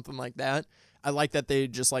know, or something like that. I like that they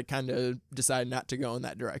just like kind of decide not to go in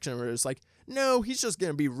that direction where it's like, no, he's just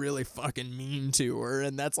going to be really fucking mean to her.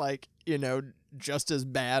 And that's like, you know, just as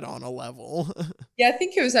bad on a level. Yeah, I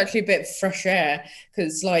think it was actually a bit fresh air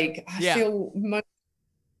because, like, I Yeah. feel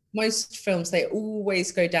most films they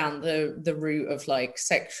always go down the route of like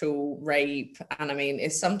sexual rape, and I mean,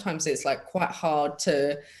 it's like quite hard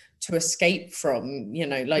to escape from. You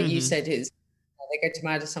know, like you Mm-hmm. said, is they go to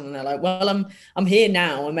murder someone, they're like, well, I'm here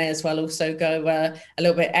now, I may as well also go a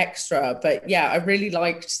little bit extra. But yeah, I really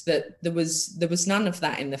liked that there was none of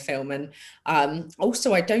that in the film. And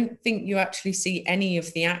also, I don't think you actually see any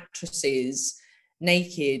of the actresses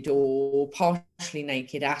naked or partially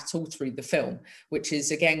naked at all through the film, which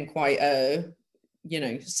is again quite a, you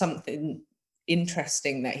know, something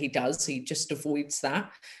interesting that he does. He just avoids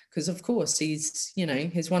that because of course he's, you know,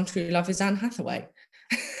 his one true love is Anne Hathaway.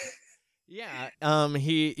 Yeah,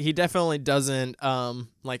 he definitely doesn't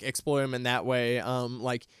like exploit him in that way.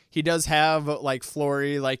 Like he does have like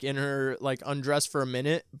Flory like in her like undressed for a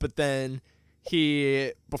minute, but then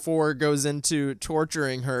he before it goes into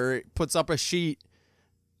torturing her, puts up a sheet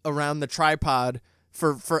around the tripod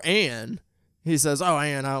for Anne. He says, "Oh,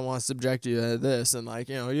 Anne, I don't want to subject you to this," and like,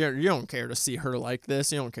 you know, you don't care to see her like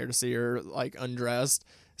this. You don't care to see her like undressed.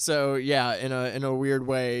 So yeah, in a weird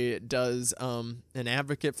way, it does an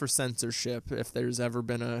advocate for censorship if there's ever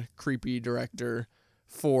been a creepy director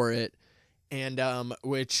for it, and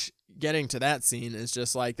which getting to that scene is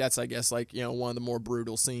just like that's I guess like, you know, one of the more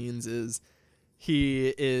brutal scenes is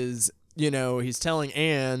he is, you know, he's telling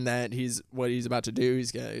Anne that what he's about to do,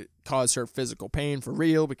 he's gonna cause her physical pain for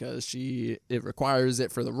real because it requires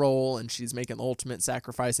it for the role, and she's making the ultimate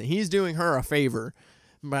sacrifice, and he's doing her a favor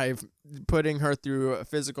by putting her through a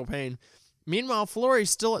physical pain. Meanwhile, Flory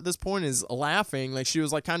still at this point is laughing. Like she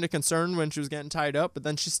was like kind of concerned when she was getting tied up, but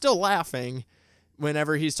then she's still laughing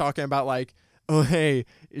whenever he's talking about like, oh hey,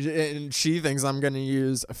 and she thinks I'm gonna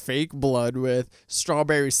use fake blood with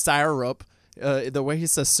strawberry syrup. The way he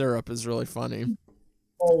says syrup is really funny.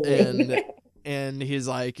 And he's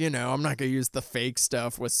like, you know, I'm not gonna use the fake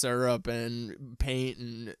stuff with syrup and paint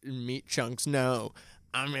and meat chunks. No,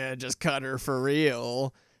 I'm gonna just cut her for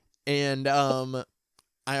real. And I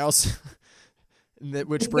also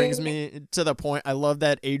which brings me to the point, I love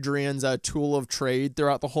that Adrian's tool of trade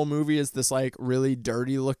throughout the whole movie is this like really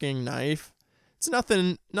dirty looking knife. It's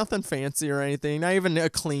nothing fancy or anything, not even a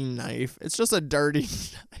clean knife. It's just a dirty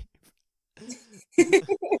knife.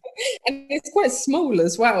 And it's quite small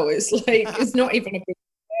as well. It's like it's not even a big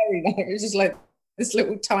hairy knife. It's just like this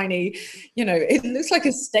little tiny, you know, it looks like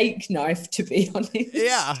a steak knife, to be honest.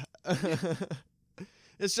 Yeah.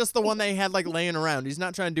 It's just the one they had like laying around. He's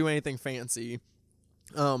not trying to do anything fancy.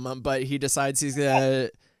 But he decides he's gonna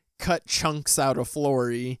cut chunks out of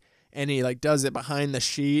Flory, and he like does it behind the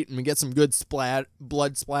sheet, and we get some good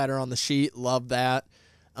blood splatter on the sheet. Love that.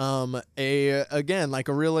 Again like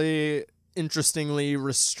a really interestingly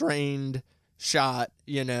restrained shot,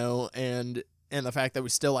 you know, and the fact that we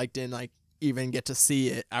still like didn't like even get to see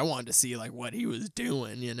it. I wanted to see like what he was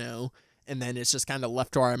doing, you know, and then it's just kind of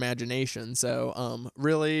left to our imagination. So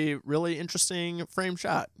really interesting frame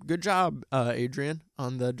shot. Good job, Adrian,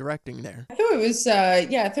 on the directing there. I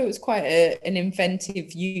thought it was quite an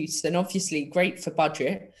inventive use, and obviously great for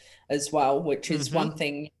budget as well, which is one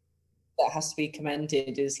thing that has to be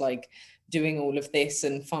commended, is like doing all of this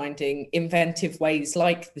and finding inventive ways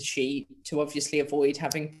like the sheet to obviously avoid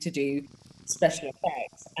having to do special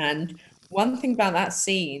effects. And one thing about that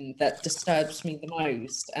scene that disturbs me the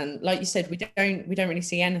most, and like you said, we don't really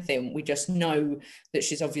see anything, we just know that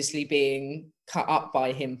she's obviously being cut up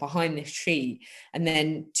by him behind this sheet, and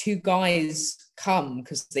then two guys come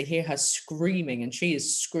because they hear her screaming, and she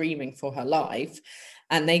is screaming for her life.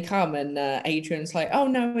 And they come, and Adrian's like, oh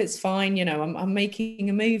no, it's fine, you know, I'm making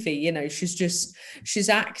a movie, you know, she's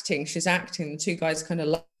acting. The two guys kind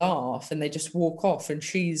of laugh and they just walk off, and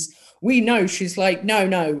we know she's like,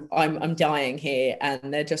 no, I'm dying here.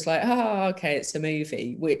 And they're just like, oh, okay, it's a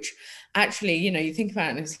movie. Which actually, you know, you think about it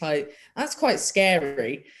and it's like, that's quite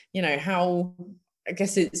scary, you know, how, I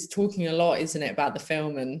guess it's talking a lot, isn't it, about the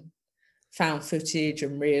film and found footage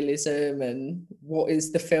and realism and what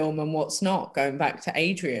is the film and what's not. Going back to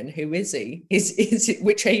Adrian, who is he? Is it,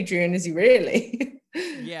 which Adrian is he really?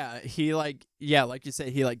 Yeah, like you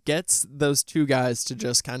say, he like gets those two guys to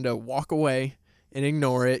just kind of walk away and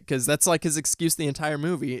ignore it, because that's like his excuse the entire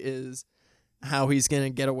movie, is how he's gonna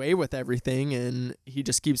get away with everything. And he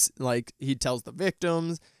just keeps like, he tells the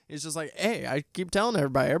victims, he's just like, hey, I keep telling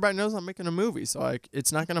everybody knows I'm making a movie, so like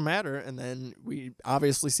it's not gonna matter. And then we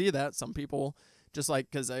obviously see that some people just like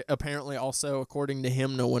because apparently also according to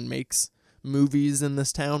him, no one makes movies in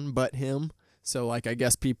this town but him. So like I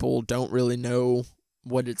guess people don't really know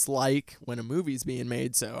what it's like when a movie's being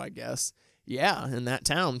made. So I guess yeah, in that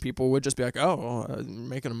town, people would just be like, "Oh,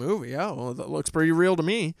 making a movie? Oh, that looks pretty real to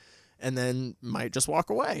me," and then might just walk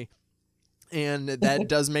away. And that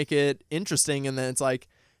does make it interesting. And then it's like,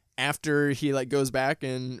 after he like goes back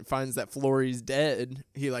and finds that Florrie's dead,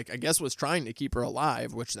 he like I guess was trying to keep her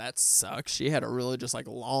alive, which that sucks. She had a really just like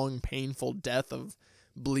long, painful death of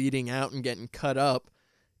bleeding out and getting cut up.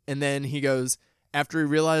 And then he goes, after he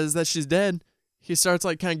realizes that she's dead, he starts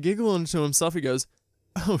like kind of giggling to himself. He goes,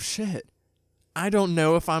 "Oh shit, I don't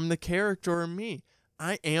know if I'm the character or me.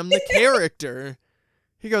 I am the character."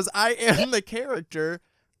 He goes, "I am the character.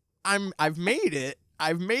 I've made it.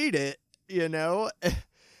 I've made it, you know?"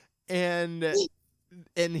 And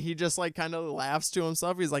he just like kind of laughs to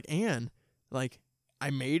himself. He's like, "Anne, like I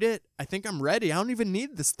made it. I think I'm ready. I don't even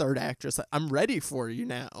need this third actress. I'm ready for you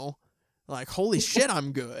now. Like, holy shit,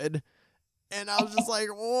 I'm good." And I was just like,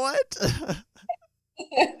 "What?"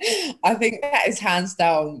 I think that is hands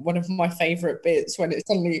down one of my favorite bits, when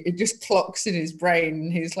it just clocks in his brain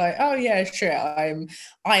and he's like, "Oh yeah, shit, I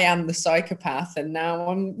am the psychopath, and now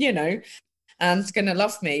I'm, Anne's gonna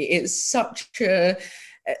love me." It's such a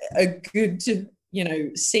good,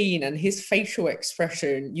 scene, and his facial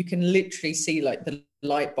expression, you can literally see like the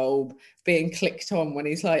light bulb being clicked on when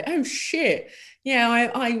he's like, "Oh shit, yeah,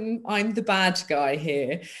 I'm the bad guy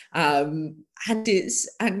here." And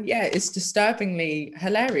it's disturbingly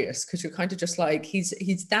hilarious, because you're kind of just like,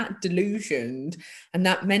 he's that delusioned and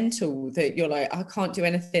that mental that you're like, I can't do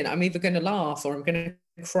anything. I'm either going to laugh or I'm going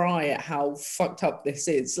to cry at how fucked up this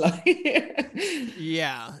is. Like,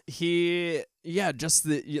 just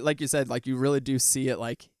like you said, like you really do see it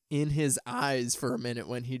like in his eyes for a minute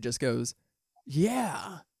when he just goes,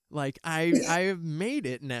 "Yeah, like I've made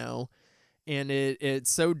it now." And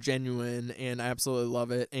it's so genuine, and I absolutely love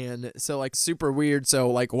it. And so like super weird. So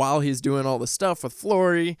like while he's doing all the stuff with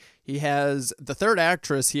Florrie, he has the third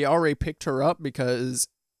actress. He already picked her up because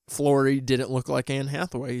Florrie didn't look like Anne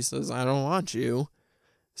Hathaway. He says, "I don't want you."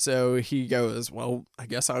 So he goes, "Well, I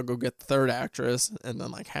guess I'll go get the third actress and then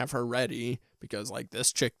like have her ready, because like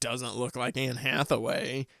this chick doesn't look like Anne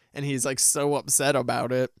Hathaway." And he's like so upset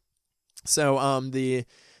about it. So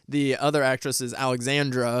the other actress is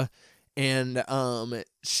Alexandra. And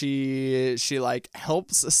she like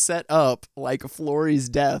helps set up like Florrie's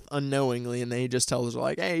death unknowingly, and then he just tells her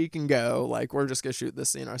like, "Hey, you can go. Like, we're just gonna shoot this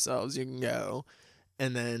scene ourselves. You can go."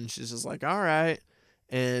 And then she's just like, "All right."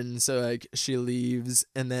 And so like she leaves,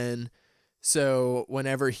 and then so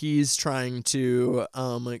whenever he's trying to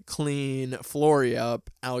clean Florrie up,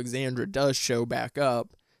 Alexandra does show back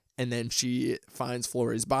up, and then she finds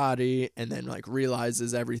Florrie's body and then like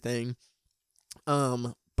realizes everything.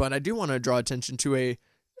 But I do want to draw attention to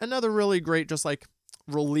another really great just like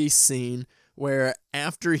release scene, where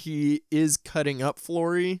after he is cutting up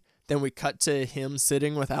Florrie, then we cut to him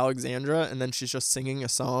sitting with Alexandra, and then she's just singing a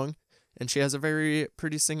song, and she has a very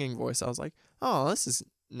pretty singing voice. I was like, "Oh, this is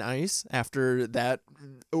nice," after that,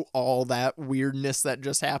 all that weirdness that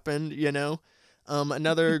just happened,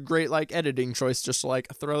 Another great like editing choice, just to like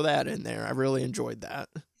throw that in there. I really enjoyed that.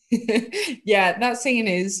 Yeah, that scene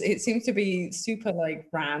it seems to be super like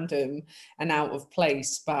random and out of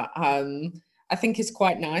place, but I think it's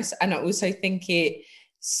quite nice. And I also think it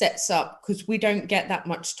sets up, because we don't get that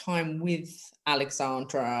much time with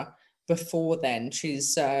Alexandra before then.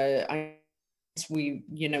 She's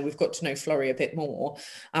we've got to know Florrie a bit more,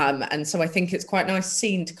 and so I think it's quite a nice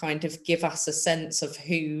scene to kind of give us a sense of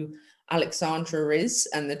who Alexandra is,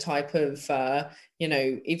 and the type of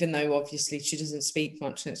even though obviously she doesn't speak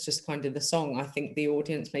much and it's just kind of the song, I think the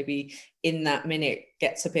audience maybe in that minute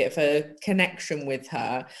gets a bit of a connection with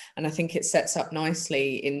her. And I think it sets up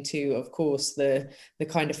nicely into, of course, the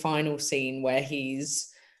kind of final scene where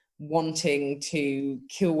he's wanting to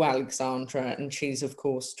kill Alexandra, and she's of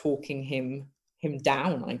course talking him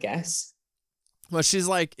down, I guess. Well, she's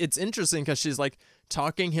like, it's interesting because she's like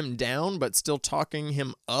talking him down, but still talking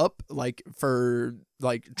him up, like for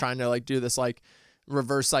like trying to like do this like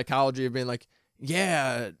reverse psychology of being like,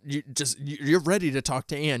 "Yeah, you're ready to talk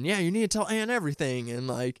to Anne. Yeah, you need to tell Anne everything." And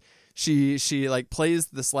like she like plays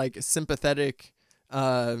this like sympathetic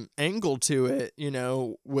angle to it,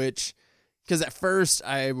 which, because at first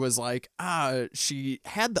I was like, she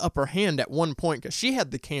had the upper hand at one point because she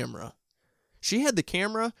had the camera.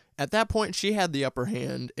 At that point, she had the upper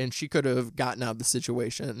hand, and she could have gotten out of the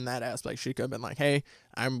situation in that aspect. She could have been like, "Hey,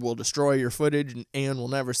 I will destroy your footage, and Anne will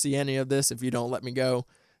never see any of this if you don't let me go."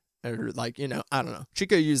 Or like, I don't know. She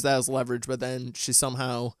could use that as leverage, but then she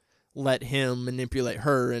somehow let him manipulate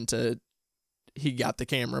her into, he got the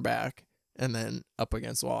camera back and then up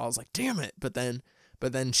against the wall. I was like, damn it. But then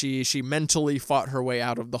she mentally fought her way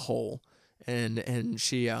out of the hole, and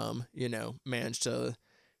she, you know, managed to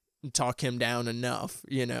talk him down enough,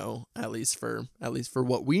 you know, at least for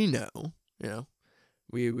what we know, you know,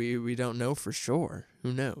 we don't know for sure.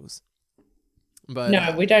 Who knows? But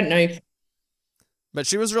no, we don't know. but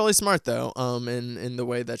she was really smart though, in the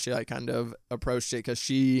way that she like kind of approached it, because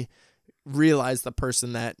she realized the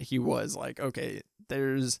person that he was. Like, okay,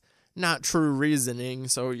 there's not true reasoning,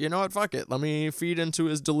 so you know what, fuck it, let me feed into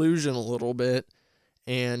his delusion a little bit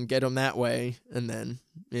and get him that way, and then,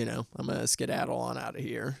 you know, I'm gonna skedaddle on out of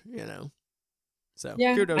here, you know. So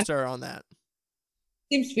Yeah, kudos to her on that.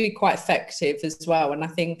 seems to be quite effective as well. And I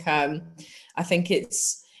think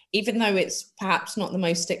it's, even though it's perhaps not the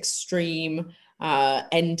most extreme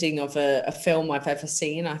ending of a film I've ever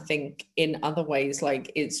seen, I think in other ways,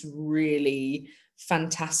 like, it's really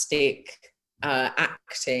fantastic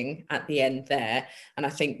acting at the end there. And I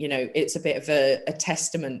think, you know, it's a bit of a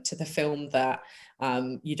testament to the film that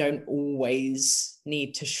you don't always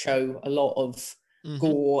need to show a lot of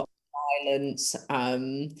gore, violence.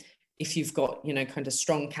 If you've got, you know, kind of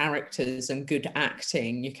strong characters and good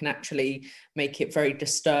acting, you can actually make it very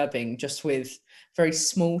disturbing just with very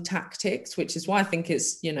small tactics, which is why I think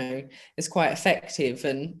it's, you know, it's quite effective.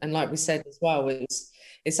 And like we said as well,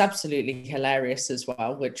 it's absolutely hilarious as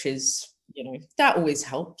well, which is, you know, that always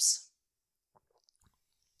helps.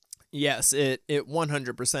 Yes, it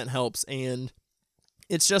 100% helps, and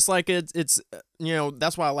it's just like it's you know,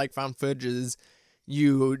 that's why I like found footage, is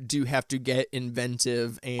you do have to get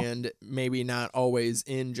inventive and maybe not always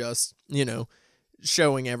in just, you know,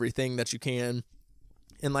 showing everything that you can.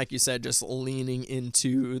 And like you said, just leaning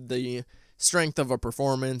into the strength of a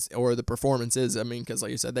performance, or the performances. I mean, because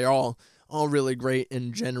like you said, they're all really great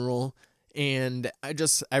in general. And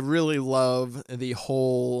I really love the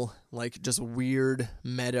whole, like, just weird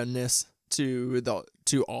meta-ness to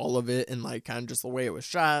all of it, and like kind of just the way it was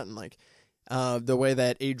shot, and like the way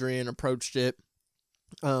that Adrian approached it.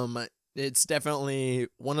 It's definitely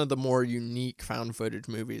one of the more unique found footage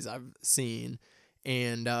movies I've seen,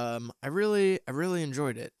 and I really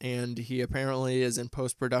enjoyed it. And he apparently is in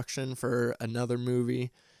post-production for another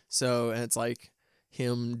movie, so it's like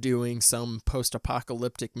him doing some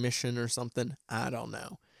post-apocalyptic mission or something. I don't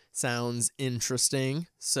know. Sounds interesting,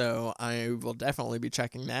 so I will definitely be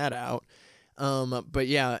checking that out. But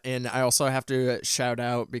yeah, and I also have to shout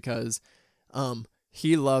out, because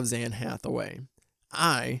he loves Anne Hathaway.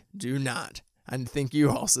 I do not. I think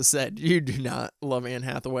you also said you do not love Anne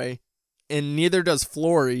Hathaway, and neither does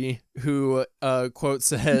Flory, who quote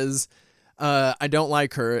says, I don't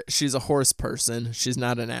like her. She's a horse person. She's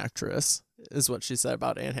not an actress, is what she said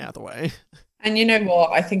about Anne Hathaway. And you know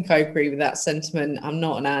what? I think I agree with that sentiment. I'm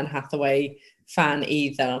not an Anne Hathaway fan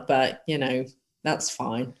either, but, you know, that's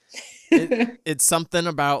fine. It's something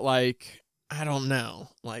about, like, I don't know,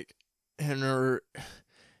 like, in her,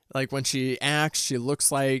 like, when she acts, she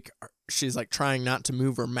looks like she's like trying not to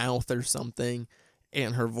move her mouth or something,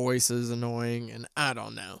 and her voice is annoying, and I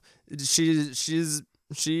don't know.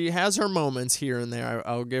 She has her moments here and there.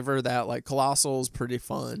 I'll give her that. Like, Colossal's pretty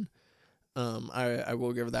fun. I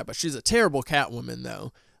will give her that, but she's a terrible Catwoman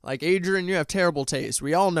though. Like, Adrian, you have terrible taste.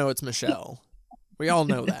 We all know it's Michelle. We all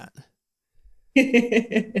know that.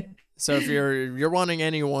 So if you're wanting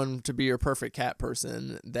anyone to be your perfect cat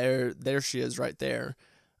person, there she is right there.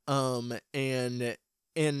 And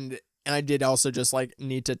I did also just like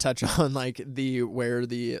need to touch on like where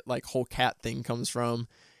the like whole cat thing comes from.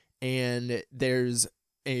 And there's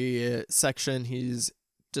a section he's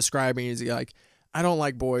describing. He's like, I don't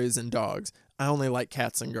like boys and dogs. I only like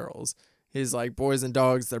cats and girls. He's like, boys and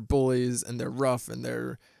dogs, they're bullies and they're rough and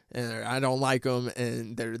I don't like them,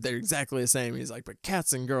 and they're exactly the same. He's like, but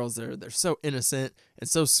cats and girls, they're so innocent and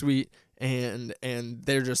so sweet, and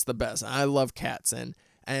they're just the best. I love cats, and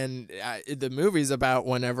the movie's about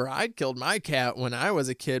whenever I killed my cat when I was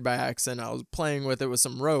a kid by accident. I was playing with it with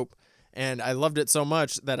some rope, and I loved it so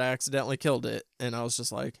much that I accidentally killed it, and I was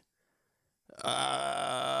just like,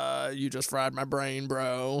 you just fried my brain,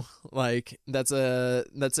 bro. Like, that's a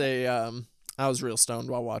I was real stoned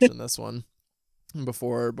while watching this one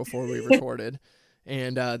before we recorded,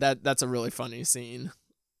 and that's a really funny scene,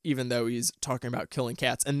 even though he's talking about killing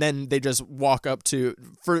cats, and then they just walk up to,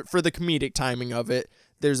 for the comedic timing of it,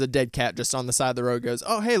 there's a dead cat just on the side of the road, goes,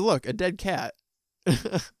 oh hey, look, a dead cat.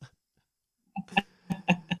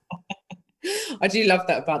 I do love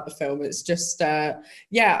that about the film. It's just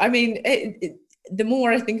yeah, I mean, the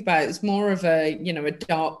more I think about it, it's more of a, you know, a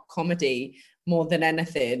dark comedy, more than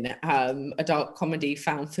anything, a dark comedy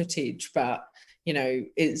found footage, but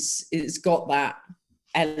it's got that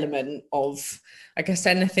element of, I guess,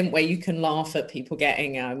 anything where you can laugh at people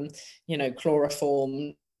getting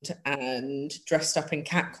chloroformed and dressed up in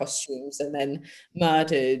cat costumes and then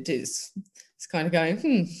murdered. It's kind of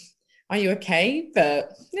going, are you okay?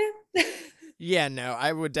 But yeah. Yeah, no,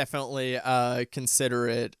 I would definitely consider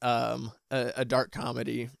it a dark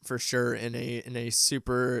comedy for sure in a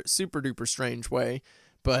super duper strange way.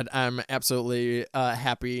 But I'm absolutely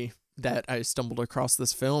happy that I stumbled across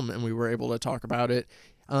this film and we were able to talk about it.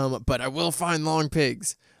 But I will find Long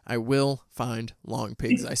Pigs. I will find Long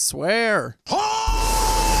Pigs. I swear.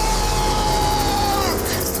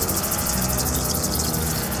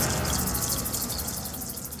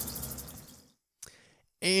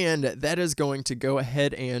 And that is going to go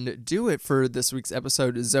ahead and do it for this week's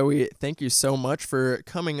episode. Zoe, thank you so much for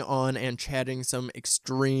coming on and chatting some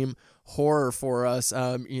extreme horror for us.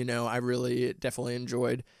 I really definitely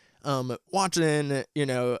enjoyed watching,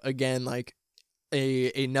 again, like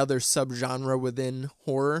another subgenre within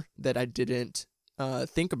horror that I didn't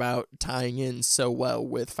think about tying in so well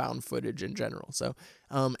with found footage in general. So,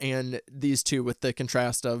 and these two with the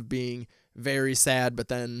contrast of being very sad, but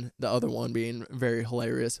then the other one being very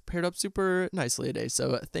hilarious, paired up super nicely today.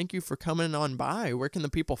 So thank you for coming on by. Where can the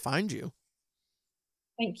people find you?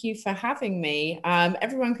 Thank you for having me.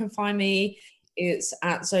 Everyone can find me. It's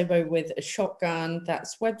at Zobo with a Shotgun.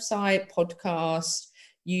 That's website, podcast,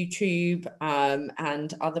 YouTube,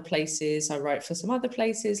 and other places. I write for some other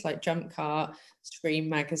places like Jump Cut, Scream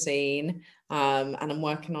Magazine, and I'm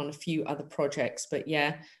working on a few other projects. But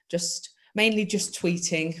yeah, mainly just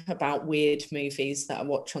tweeting about weird movies that I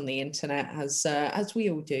watch on the internet, as we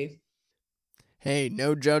all do. Hey,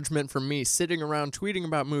 no judgment from me. Sitting around tweeting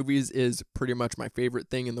about movies is pretty much my favorite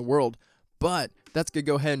thing in the world. But that's going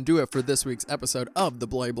to go ahead and do it for this week's episode of the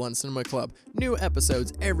Bloody Blunt Cinema Club. New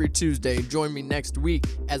episodes every Tuesday. Join me next week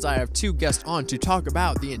as I have two guests on to talk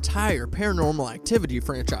about the entire Paranormal Activity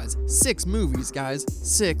franchise. 6 movies, guys.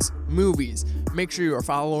 6 movies. Make sure you are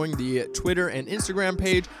following the Twitter and Instagram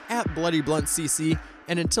page at Bloody Blunt CC.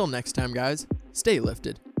 And until next time, guys, stay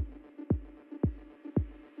lifted.